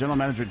 and now General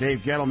Manager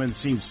Dave Gettleman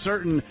seems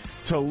certain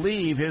to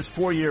leave his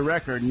 4-year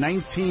record,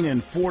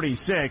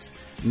 19-46,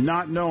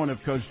 not knowing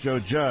if Coach Joe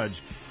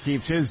Judge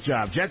keeps his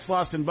job. Jets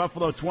lost in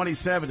Buffalo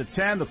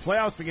 27-10. The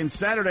playoffs begin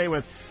Saturday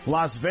with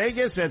Las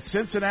Vegas at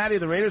Cincinnati.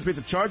 The Raiders beat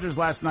the Chargers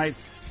last night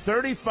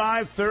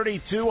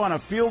 35-32 on a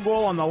field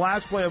goal on the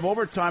last play of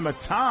overtime. A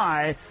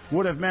tie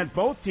would have meant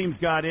both teams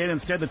got in.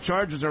 Instead, the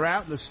Chargers are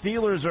out and the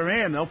Steelers are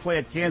in. They'll play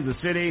at Kansas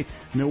City.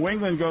 New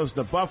England goes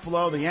to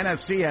Buffalo. The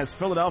NFC has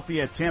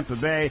Philadelphia at Tampa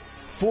Bay,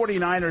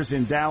 49ers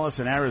in Dallas,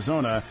 and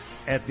Arizona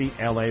at the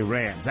LA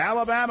Rams.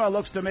 Alabama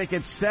looks to make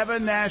it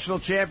 7 national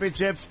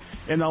championships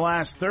in the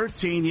last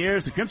 13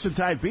 years. The Crimson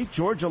Tide beat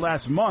Georgia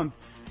last month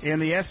in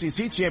the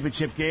SEC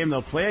championship game.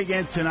 They'll play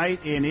again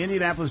tonight in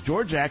Indianapolis.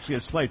 Georgia actually a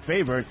slight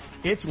favorite.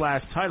 Its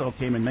last title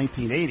came in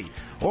 1980.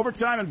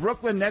 Overtime in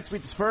Brooklyn, Nets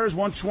beat the Spurs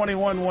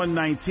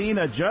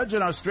 121-119. A judge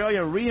in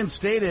Australia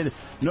reinstated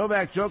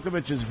Novak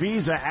Djokovic's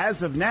visa.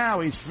 As of now,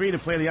 he's free to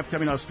play the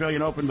upcoming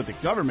Australian Open, but the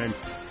government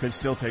could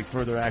still take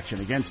further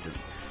action against him.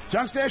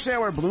 John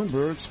Stashower,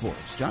 Bloomberg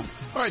Sports. John.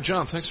 All right,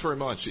 John, thanks very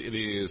much. It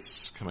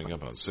is coming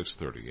up on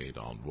 6:38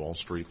 on Wall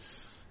Street.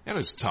 And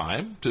it's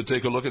time to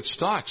take a look at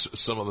stocks,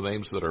 some of the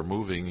names that are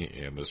moving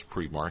in this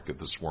pre-market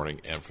this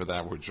morning. And for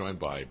that, we're joined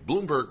by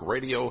Bloomberg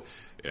Radio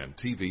and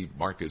TV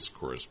markets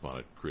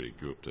correspondent Kriti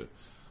Gupta.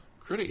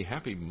 Kriti,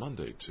 happy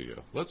Monday to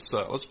you.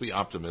 Let's be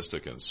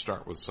optimistic and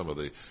start with some of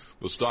the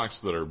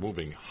stocks that are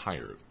moving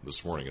higher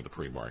this morning in the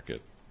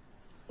pre-market.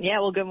 Yeah,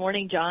 well, good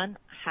morning, John.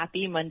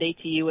 Happy Monday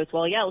to you as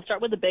well. Yeah, let's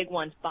start with the big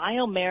ones.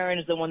 BioMarin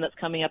is the one that's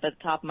coming up at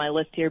the top of my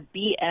list here.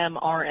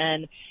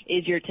 BMRN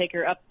is your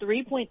ticker, up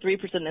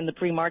 3.3% in the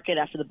pre-market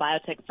after the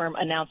biotech firm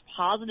announced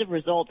positive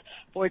results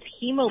for its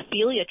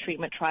hemophilia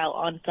treatment trial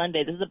on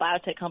Sunday. This is a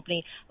biotech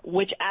company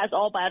which, as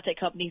all biotech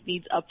companies,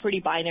 needs a pretty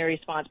binary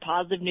response.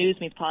 Positive news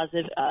means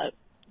positive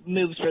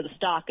moves for the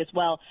stock as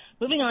well.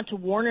 Moving on to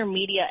Warner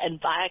Media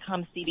and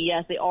Viacom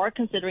CBS, they are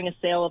considering a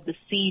sale of the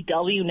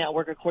CW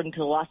network, according to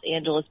the Los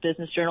Angeles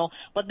Business Journal,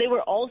 but they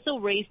were also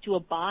raised to a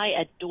buy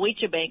at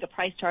Deutsche Bank, a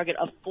price target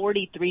of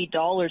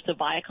 $43. So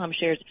Viacom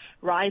shares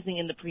rising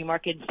in the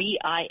pre-market.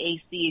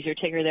 VIAC is your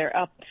ticker there,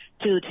 up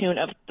to the tune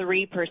of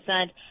 3%.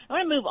 I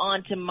want to move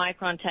on to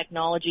Micron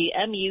Technology.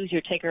 MU is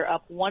your ticker,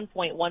 up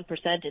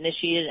 1.1%,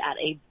 initiated at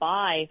a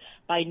buy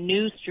by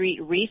New Street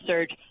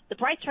Research. The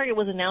price target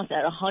was announced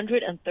at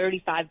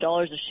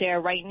 $135 a share.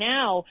 Right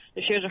now,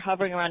 the shares are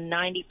hovering around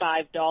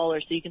 $95, so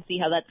you can see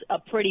how that's a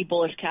pretty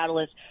bullish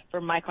catalyst for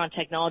Micron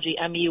Technology.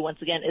 MU,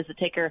 once again, is the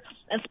ticker.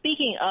 And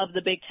speaking of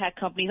the big tech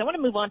companies, I want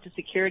to move on to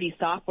security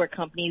software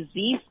company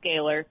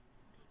Zscaler.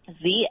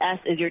 ZS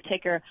is your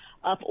ticker,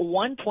 up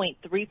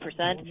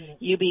 1.3%.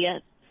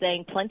 UBS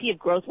saying plenty of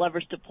growth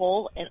levers to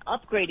pull and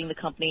upgrading the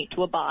company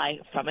to a buy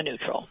from a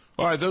neutral.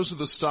 All right, those are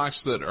the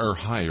stocks that are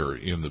higher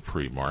in the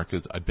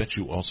pre-market. I bet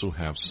you also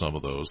have some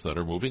of those that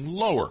are moving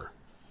lower.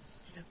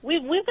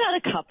 We've got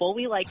a couple.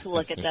 We like to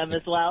look at them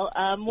as well.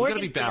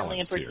 Morgan Stanley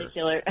in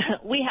particular.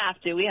 We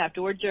have to.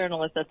 We're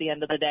journalists at the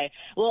end of the day.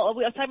 Well, I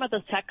was talking about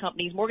those tech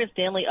companies. Morgan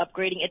Stanley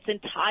upgrading its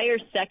entire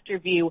sector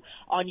view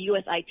on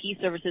U.S. IT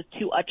services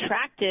to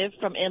attractive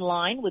from in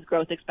line, with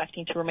growth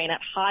expecting to remain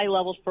at high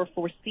levels for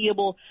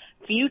foreseeable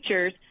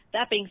futures.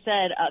 That being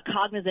said,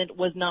 Cognizant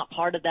was not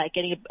part of that,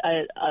 getting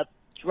a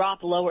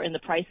drop lower in the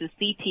prices.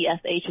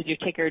 CTSH is your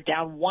ticker,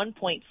 down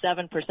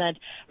 1.7%,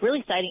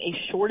 really citing a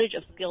shortage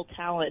of skilled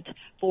talent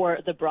for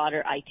the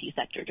broader IT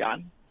sector,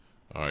 John.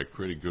 All right,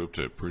 Kriti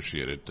Gupta,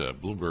 appreciate it.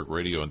 Bloomberg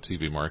Radio and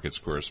TV Markets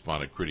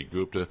correspondent Kriti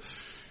Gupta.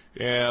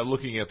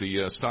 Looking at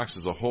the stocks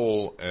as a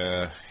whole,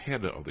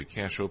 ahead of the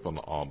cash open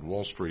on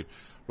Wall Street.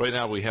 Right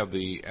now we have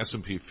the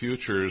S&P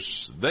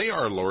futures. They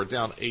are lower,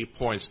 down 8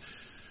 points.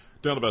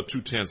 Down about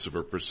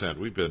 0.2%.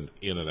 We've been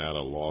in and out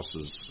of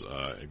losses,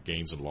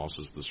 gains and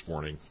losses this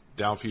morning.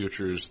 Dow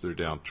futures, they're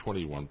down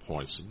 21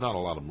 points. Not a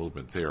lot of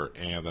movement there.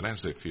 And the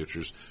Nasdaq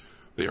futures,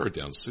 they are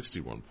down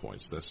 61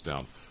 points. That's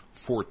down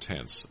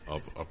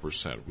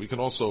 0.4%. We can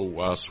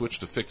also switch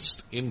to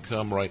fixed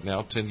income right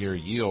now. 10-year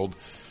yield,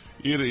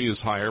 it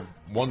is higher,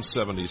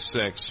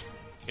 176,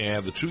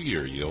 and the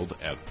 2-year yield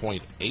at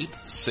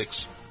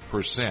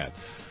 0.86%.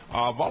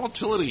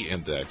 Volatility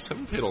index,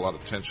 haven't paid a lot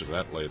of attention to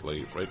that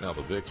lately. Right now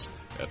the VIX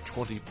at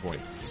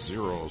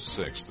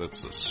 20.06.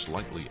 That's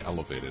slightly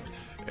elevated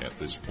at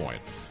this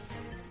point.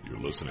 You're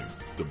listening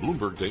to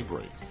Bloomberg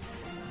Daybreak.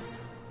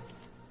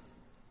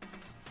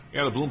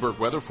 And the Bloomberg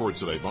weather for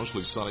today,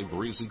 mostly sunny,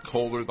 breezy,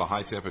 colder, the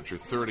high temperature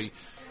 30.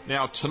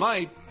 Now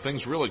tonight,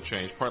 things really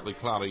change, partly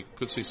cloudy.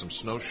 Could see some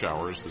snow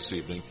showers this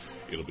evening.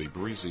 It'll be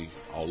breezy,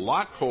 a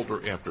lot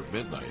colder after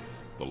midnight.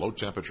 The low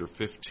temperature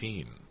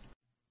 15.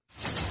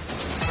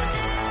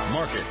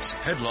 Markets,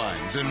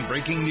 headlines, and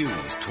breaking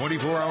news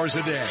 24 hours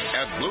a day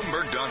at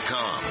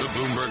Bloomberg.com, the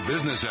Bloomberg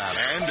Business app,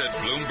 and at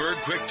Bloomberg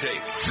Quick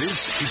Take.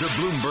 This is a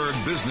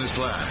Bloomberg Business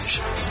Flash.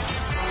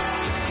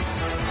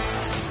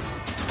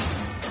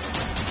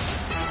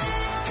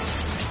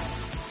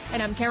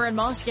 And I'm Karen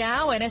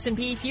Moscow, and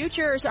S&P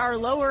futures are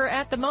lower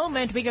at the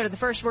moment. We go to the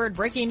First Word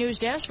breaking news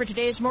desk for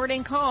today's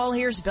morning call.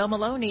 Here's Bill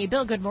Maloney.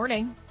 Bill, good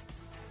morning.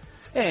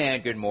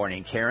 And good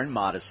morning, Karen.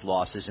 Modest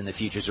losses in the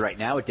futures right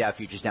now. Dow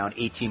futures down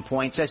 18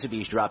 points.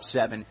 S&P's dropped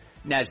 7.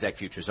 NASDAQ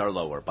futures are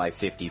lower by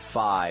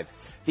 55.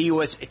 The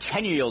U.S.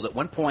 10-year yield at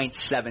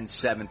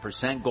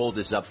 1.77%. Gold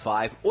is up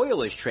 5.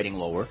 Oil is trading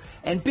lower.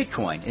 And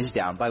Bitcoin is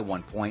down by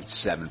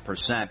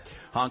 1.7%.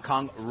 Hong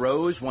Kong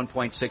rose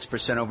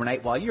 1.6%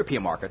 overnight, while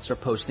European markets are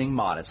posting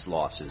modest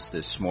losses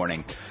this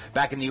morning.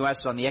 Back in the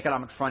U.S. on the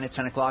economic front at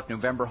 10 o'clock,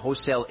 November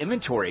wholesale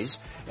inventories.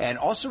 And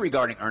also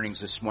regarding earnings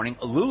this morning,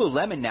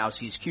 Lululemon now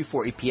sees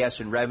Q4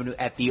 EPS and revenue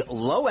at the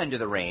low end of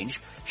the range.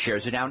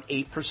 Shares are down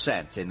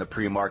 8% in the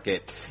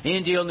pre-market.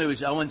 In deal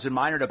news, Owens &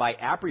 Minor to buy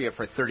Apria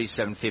for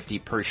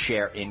 $37.50 per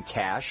share in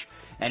cash.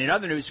 And in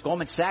other news,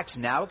 Goldman Sachs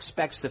now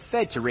expects the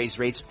Fed to raise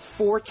rates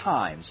 4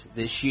 times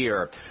this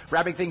year.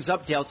 Wrapping things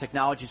up, Dell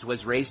Technologies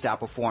was raised to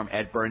outperform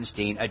at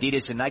Bernstein.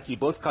 Adidas and Nike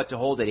both cut to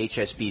hold at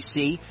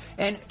HSBC.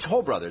 And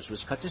Toll Brothers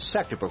was cut to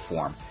sector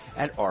perform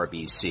at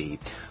RBC.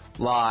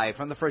 Live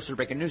from the First Word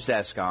breaking news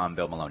desk, I'm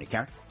Bill Maloney.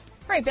 Karen?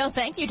 All right, Bill,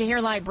 thank you. To hear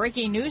live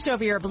breaking news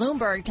over your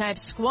Bloomberg, type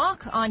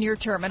squawk on your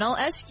terminal,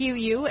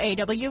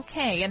 SQUAWK,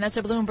 and that's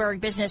a Bloomberg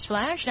Business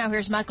Flash. Now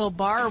here's Michael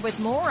Barr with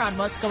more on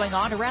what's going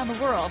on around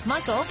the world.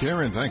 Michael.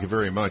 Karen, thank you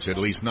very much. At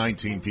least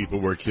 19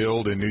 people were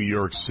killed in New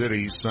York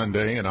City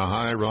Sunday in a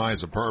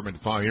high-rise apartment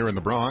fire in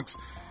the Bronx.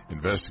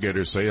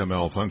 Investigators say a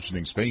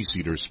malfunctioning space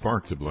heater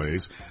sparked a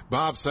blaze.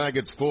 Bob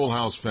Saget's Full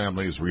House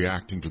family is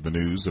reacting to the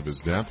news of his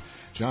death.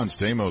 John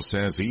Stamos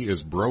says he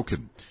is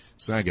broken.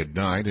 Sang at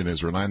night in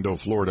his Orlando,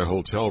 Florida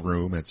hotel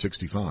room at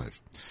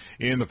 65.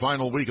 In the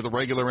final week of the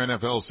regular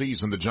NFL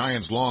season, the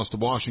Giants lost to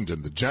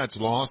Washington. The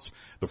Jets lost.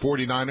 The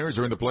 49ers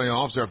are in the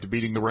playoffs after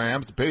beating the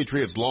Rams. The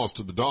Patriots lost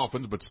to the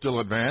Dolphins, but still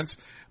advance.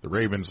 The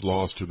Ravens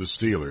lost to the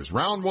Steelers.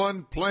 Round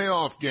one,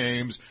 playoff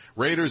games.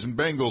 Raiders and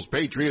Bengals,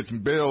 Patriots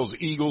and Bills,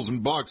 Eagles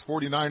and Bucks,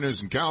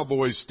 49ers and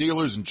Cowboys,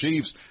 Steelers and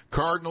Chiefs,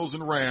 Cardinals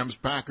and Rams,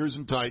 Packers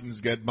and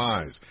Titans get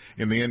byes.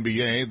 In the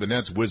NBA, the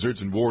Nets,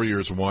 Wizards, and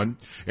Warriors won.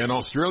 An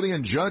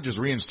Australian judge has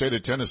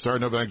reinstated tennis star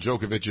Novak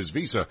Djokovic's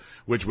visa,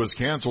 which was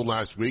canceled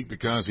last week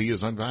because he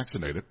is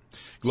unvaccinated.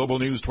 Global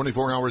news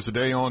 24 hours a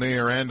day on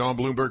air and on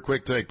Bloomberg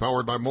Quick Take,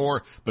 powered by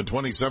more than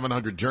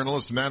 2,700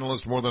 journalists and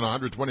analysts, more than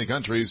 120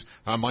 countries.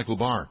 I'm Michael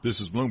Barr. This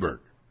is Bloomberg.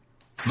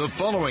 The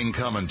following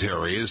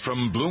commentary is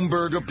from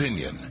Bloomberg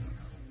Opinion.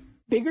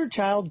 Bigger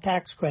child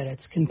tax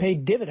credits can pay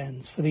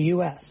dividends for the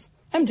U.S.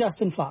 I'm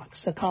Justin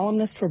Fox, a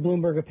columnist for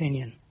Bloomberg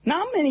Opinion.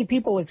 Not many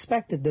people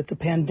expected that the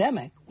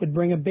pandemic would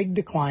bring a big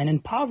decline in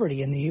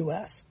poverty in the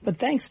U.S., but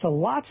thanks to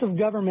lots of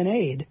government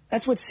aid,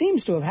 that's what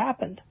seems to have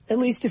happened, at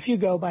least if you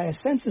go by a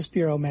Census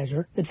Bureau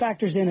measure that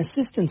factors in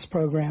assistance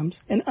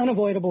programs and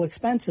unavoidable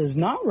expenses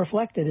not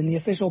reflected in the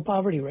official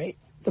poverty rate.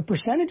 The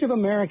percentage of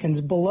Americans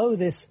below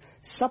this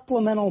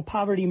supplemental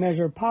poverty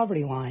measure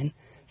poverty line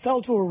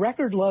fell to a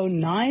record low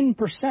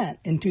 9%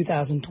 in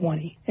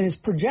 2020 and is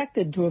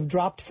projected to have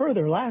dropped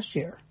further last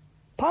year.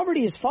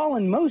 Poverty has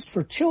fallen most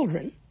for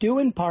children, due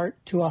in part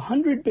to a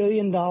 $100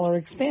 billion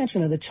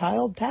expansion of the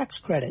child tax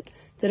credit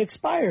that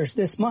expires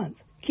this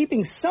month.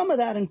 Keeping some of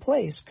that in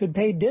place could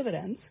pay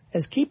dividends,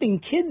 as keeping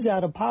kids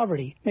out of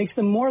poverty makes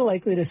them more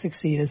likely to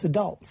succeed as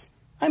adults.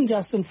 I'm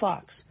Justin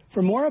Fox.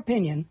 For more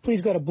opinion, please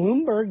go to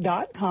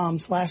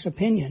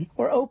Bloomberg.com/opinion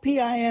or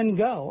OPIN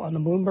Go on the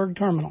Bloomberg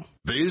terminal.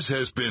 This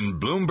has been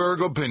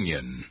Bloomberg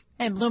Opinion.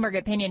 And Bloomberg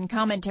Opinion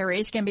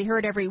commentaries can be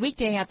heard every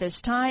weekday at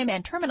this time,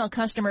 and terminal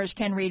customers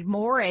can read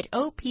more at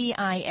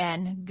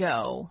OPIN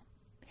Go.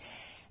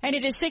 And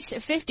it is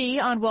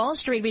 6:50 on Wall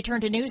Street. We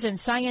turn to news and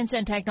science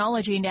and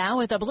technology now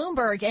with a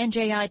Bloomberg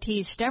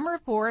NJIT STEM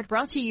report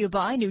brought to you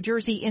by New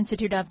Jersey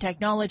Institute of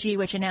Technology,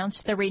 which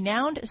announced the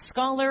renowned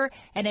scholar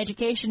and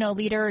educational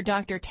leader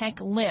Dr.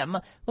 Tech Lim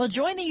will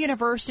join the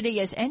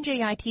university as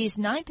NJIT's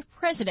 9th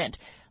president.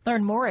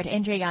 Learn more at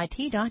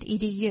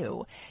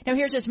njit.edu. Now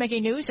here's what's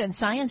making news in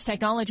science,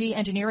 technology,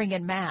 engineering,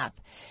 and math.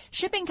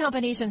 Shipping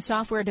companies and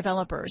software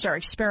developers are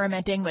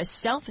experimenting with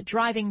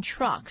self-driving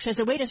trucks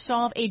as a way to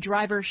solve a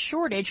driver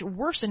shortage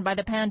worsened by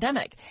the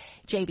pandemic.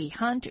 J.B.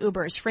 Hunt,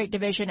 Uber's freight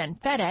division, and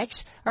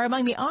FedEx are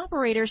among the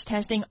operators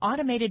testing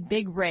automated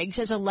big rigs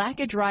as a lack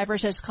of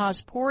drivers has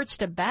caused ports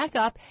to back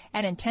up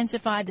and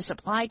intensify the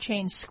supply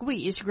chain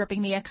squeeze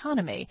gripping the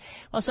economy.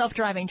 While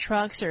self-driving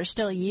trucks are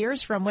still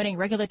years from winning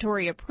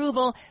regulatory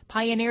approval,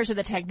 pioneers of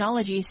the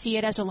technology see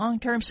it as a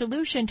long-term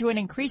solution to an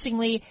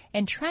increasingly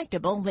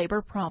intractable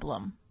labor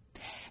problem.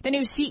 The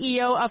new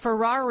CEO of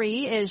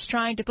Ferrari is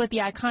trying to put the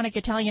iconic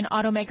Italian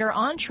automaker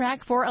on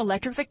track for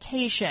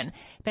electrification.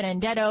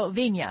 Benedetto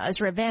Vigna is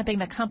revamping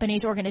the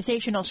company's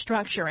organizational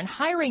structure and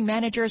hiring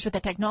managers with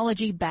a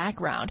technology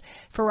background.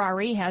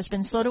 Ferrari has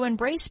been slow to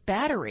embrace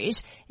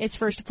batteries. Its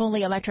first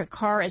fully electric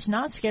car is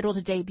not scheduled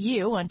to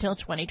debut until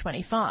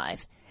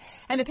 2025.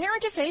 And the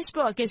parent of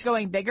Facebook is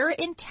going bigger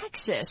in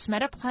Texas.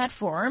 Meta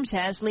Platforms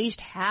has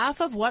leased half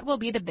of what will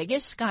be the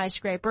biggest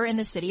skyscraper in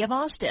the city of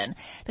Austin.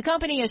 The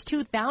company has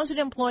 2,000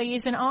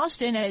 employees in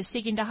Austin and is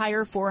seeking to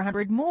hire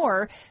 400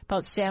 more.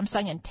 Both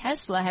Samsung and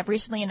Tesla have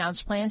recently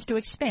announced plans to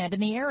expand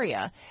in the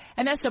area.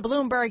 And that's the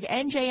Bloomberg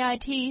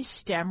NJIT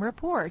STEM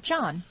report.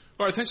 John.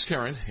 All right, thanks,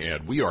 Karen.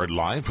 And we are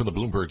live from the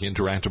Bloomberg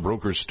Interactive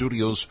Brokers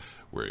studios,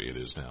 where it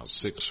is now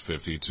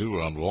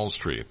 6:52 on Wall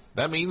Street.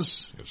 That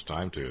means it's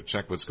time to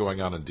check what's going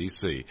on in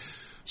D.C.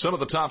 Some of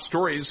the top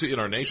stories in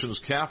our nation's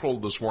capital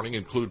this morning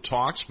include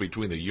talks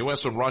between the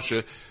U.S. and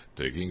Russia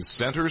taking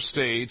center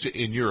stage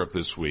in Europe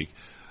this week.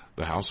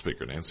 The House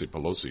Speaker, Nancy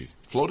Pelosi,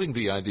 floating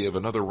the idea of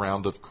another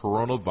round of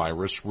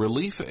coronavirus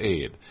relief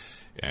aid,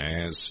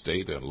 as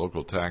state and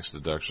local tax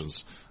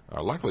deductions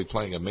are likely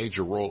playing a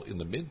major role in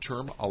the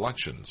midterm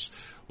elections.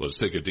 Let's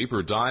take a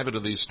deeper dive into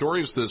these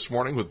stories this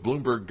morning with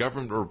Bloomberg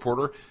government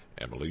reporter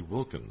Emily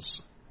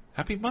Wilkins.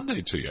 Happy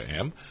Monday to you,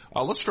 Em.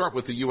 Let's start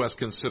with the U.S.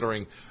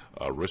 considering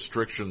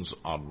restrictions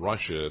on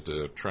Russia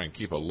to try and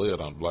keep a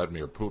lid on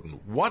Vladimir Putin.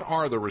 What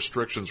are the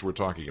restrictions we're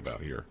talking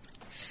about here?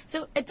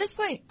 So at this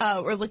point,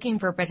 we're looking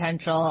for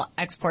potential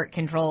export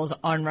controls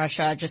on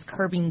Russia, just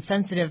curbing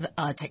sensitive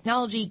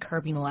technology,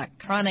 curbing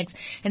electronics.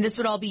 And this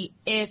would all be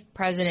if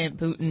President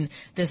Putin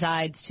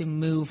decides to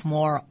move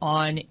more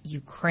on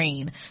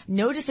Ukraine.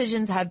 No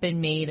decisions have been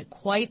made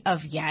quite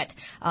of yet.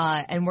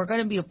 And we're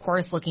going to be, of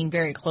course, looking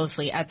very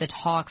closely at the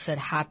talks that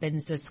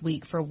happens this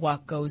week for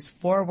what goes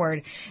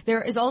forward.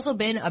 There has also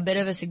been a bit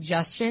of a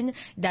suggestion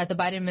that the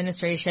Biden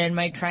administration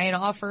might try and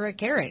offer a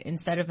carrot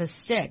instead of a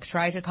stick,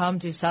 try to come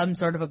to some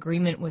sort of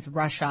agreement with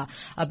Russia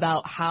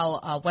about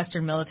how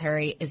Western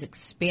military is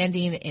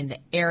expanding in the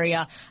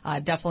area.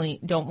 Definitely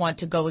don't want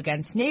to go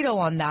against NATO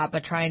on that,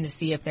 but trying to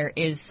see if there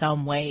is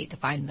some way to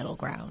find middle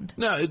ground.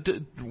 Now,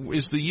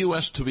 is the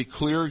U.S., to be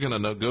clear, going to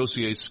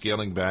negotiate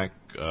scaling back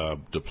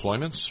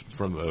deployments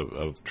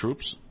of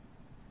troops?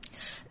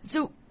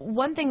 So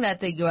one thing that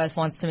the U.S.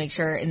 wants to make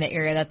sure in the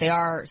area that they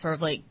are sort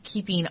of like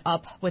keeping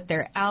up with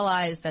their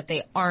allies, that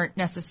they aren't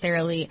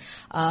necessarily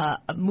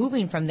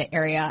moving from the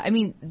area. I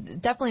mean,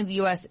 definitely the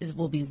U.S.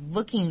 will be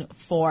looking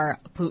for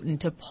Putin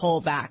to pull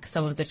back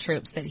some of the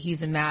troops that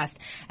he's amassed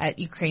at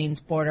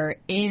Ukraine's border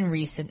in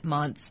recent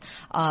months.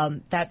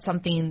 That's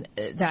something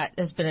that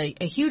has been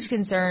a huge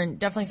concern,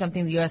 definitely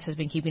something the U.S. has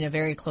been keeping a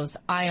very close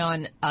eye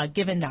on.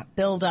 Given that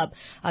buildup,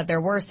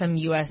 there were some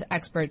U.S.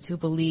 experts who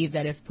believe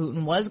that if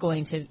Putin was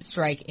going to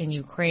strike in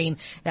Ukraine,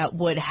 that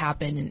would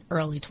happen in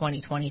early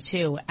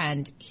 2022,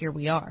 and here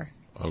we are.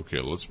 Okay,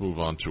 let's move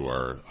on to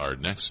our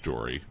next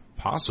story.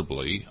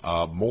 Possibly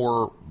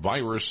more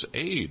virus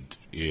aid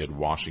in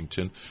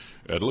Washington.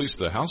 At least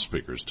the House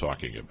Speaker is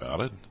talking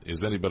about it.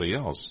 Is anybody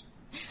else?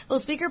 Well,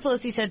 Speaker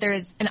Pelosi said there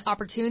is an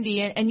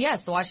opportunity, and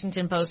yes, the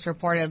Washington Post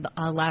reported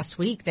last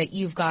week that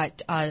you've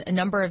got a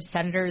number of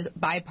senators,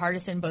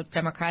 bipartisan, both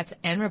Democrats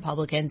and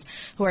Republicans,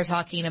 who are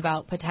talking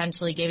about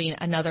potentially giving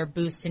another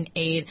boost in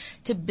aid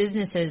to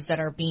businesses that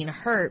are being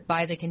hurt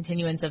by the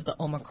continuance of the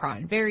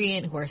Omicron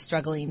variant, who are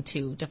struggling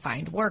to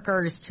find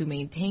workers, to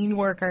maintain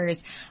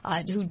workers,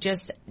 who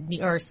just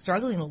are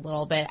struggling a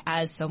little bit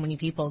as so many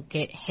people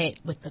get hit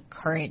with the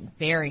current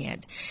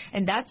variant.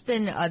 And that's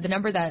been the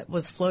number that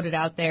was floated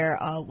out there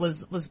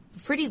was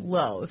pretty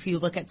low. If you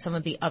look at some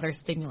of the other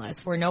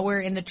stimulus, we're nowhere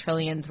in the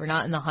trillions. We're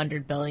not in the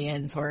 100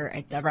 billions. We're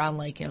at around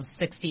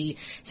 60,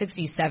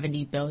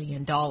 70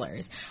 billion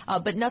dollars.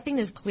 But nothing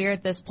is clear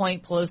at this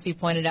point. Pelosi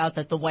pointed out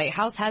that the White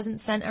House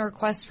hasn't sent a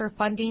request for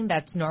funding.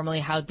 That's normally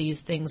how these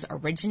things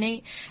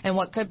originate. And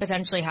what could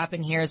potentially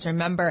happen here is,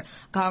 remember,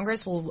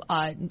 Congress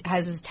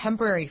has this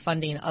temporary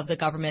funding of the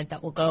government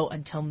that will go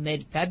until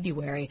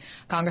mid-February.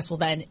 Congress will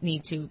then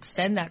need to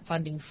extend that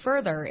funding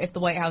further. If the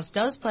White House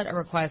does put a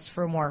request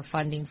for more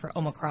funding for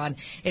Omicron,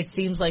 it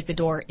seems like the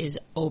door is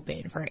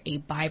open for a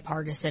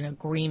bipartisan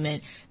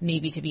agreement,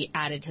 maybe to be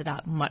added to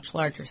that much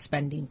larger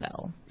spending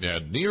bill. Yeah,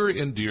 near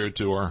and dear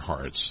to our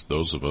hearts,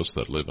 those of us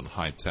that live in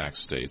high tax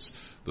states,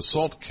 the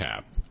SALT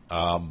cap.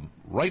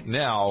 Right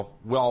now,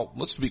 well,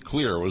 let's be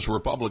clear, it was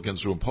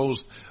Republicans who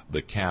imposed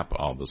the cap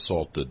on the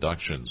SALT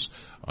deductions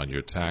on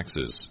your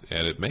taxes,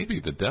 and it may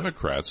be the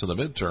Democrats in the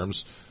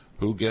midterms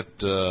who get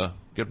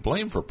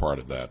blamed for part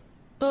of that.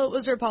 Well, it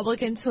was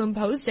Republicans who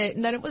imposed it,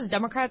 and then it was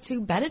Democrats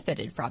who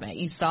benefited from it.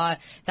 You saw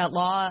that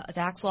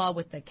tax law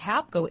with the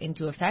cap go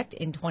into effect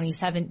in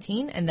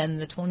 2017, and then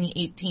the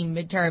 2018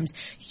 midterms,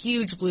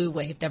 huge blue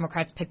wave.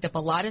 Democrats picked up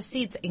a lot of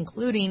seats,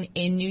 including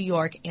in New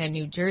York and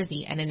New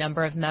Jersey, and a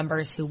number of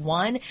members who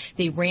won,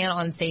 they ran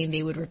on saying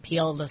they would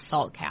repeal the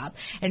SALT cap.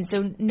 And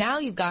so now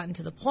you've gotten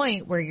to the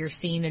point where you're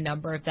seeing a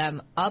number of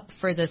them up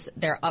for this.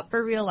 They're up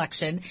for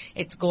re-election.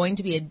 It's going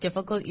to be a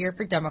difficult year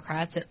for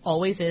Democrats. It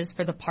always is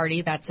for the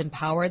party that's in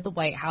power at the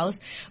White House.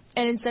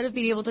 And instead of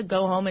being able to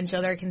go home and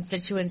show their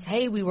constituents,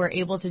 hey, we were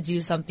able to do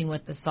something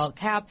with the SALT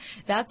cap,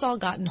 that's all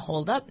gotten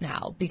holed up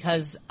now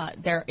because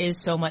there is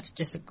so much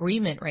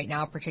disagreement right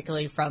now,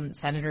 particularly from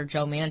Senator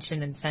Joe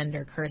Manchin and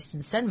Senator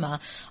Kyrsten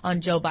Sinema on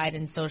Joe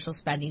Biden's social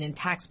spending and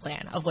tax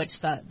plan, of which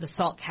the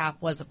SALT cap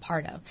was a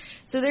part of.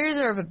 So there is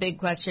sort of a big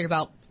question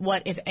about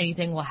what, if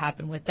anything, will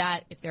happen with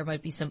that, if there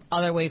might be some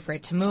other way for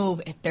it to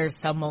move, if there's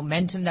some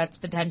momentum that's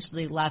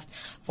potentially left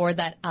for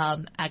that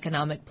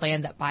economic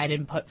plan that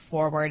Biden put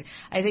forward.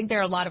 I think there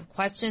are a lot of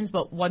questions,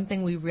 but one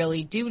thing we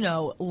really do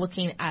know,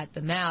 looking at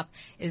the map,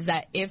 is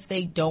that if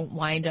they don't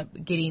wind up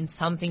getting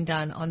something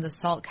done on the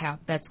SALT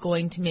cap, that's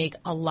going to make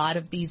a lot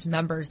of these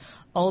members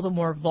all the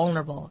more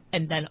vulnerable,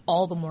 and then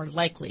all the more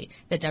likely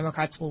that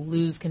Democrats will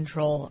lose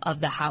control of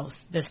the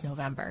House this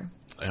November.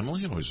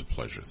 Emily, always a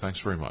pleasure. Thanks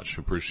very much.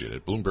 Appreciate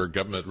it. Bloomberg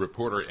government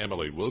reporter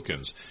Emily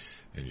Wilkins.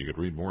 And you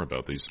can read more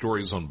about these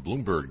stories on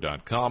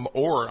Bloomberg.com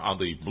or on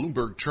the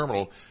Bloomberg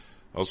terminal.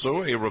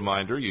 Also, a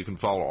reminder, you can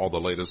follow all the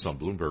latest on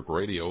Bloomberg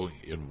Radio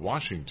in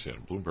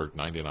Washington, Bloomberg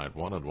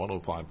 99.1 and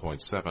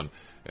 105.7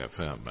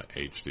 FM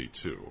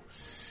HD2.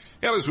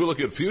 And as we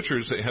look at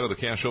futures ahead of the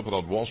cash open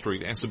on Wall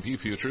Street, S&P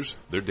futures,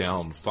 they're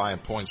down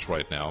 5 points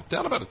right now,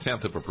 down about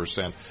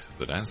 0.1%.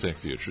 The NASDAQ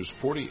futures,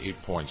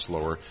 48 points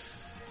lower.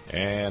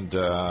 And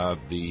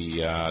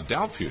the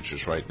Dow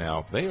futures right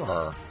now, they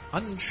are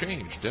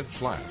unchanged, dead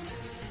flat.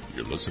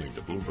 You're listening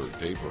to Bloomberg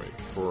Daybreak.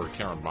 For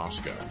Karen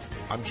Moscow,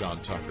 I'm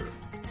John Tucker.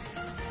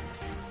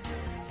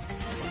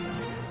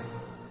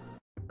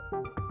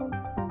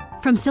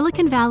 From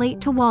Silicon Valley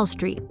to Wall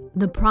Street,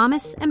 the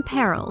promise and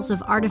perils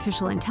of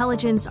artificial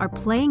intelligence are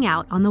playing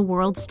out on the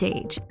world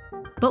stage.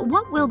 But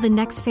what will the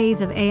next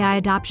phase of AI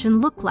adoption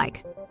look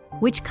like?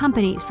 Which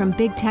companies, from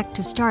big tech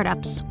to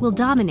startups, will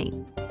dominate?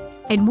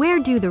 And where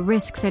do the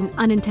risks and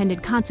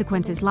unintended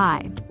consequences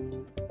lie?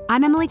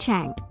 I'm Emily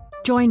Chang.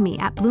 Join me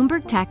at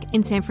Bloomberg Tech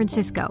in San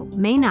Francisco,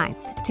 May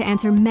 9th, to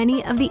answer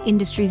many of the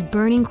industry's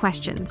burning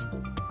questions,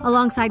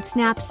 alongside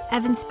Snap's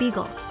Evan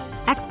Spiegel,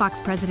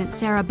 Xbox President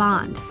Sarah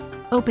Bond,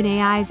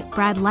 OpenAI's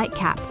Brad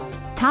Lightcap,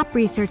 top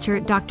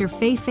researcher Dr.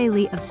 Fei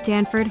Li of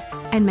Stanford,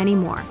 and many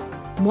more.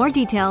 More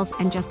details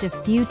and just a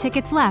few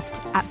tickets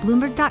left at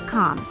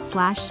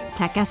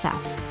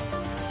Bloomberg.com/TechSF.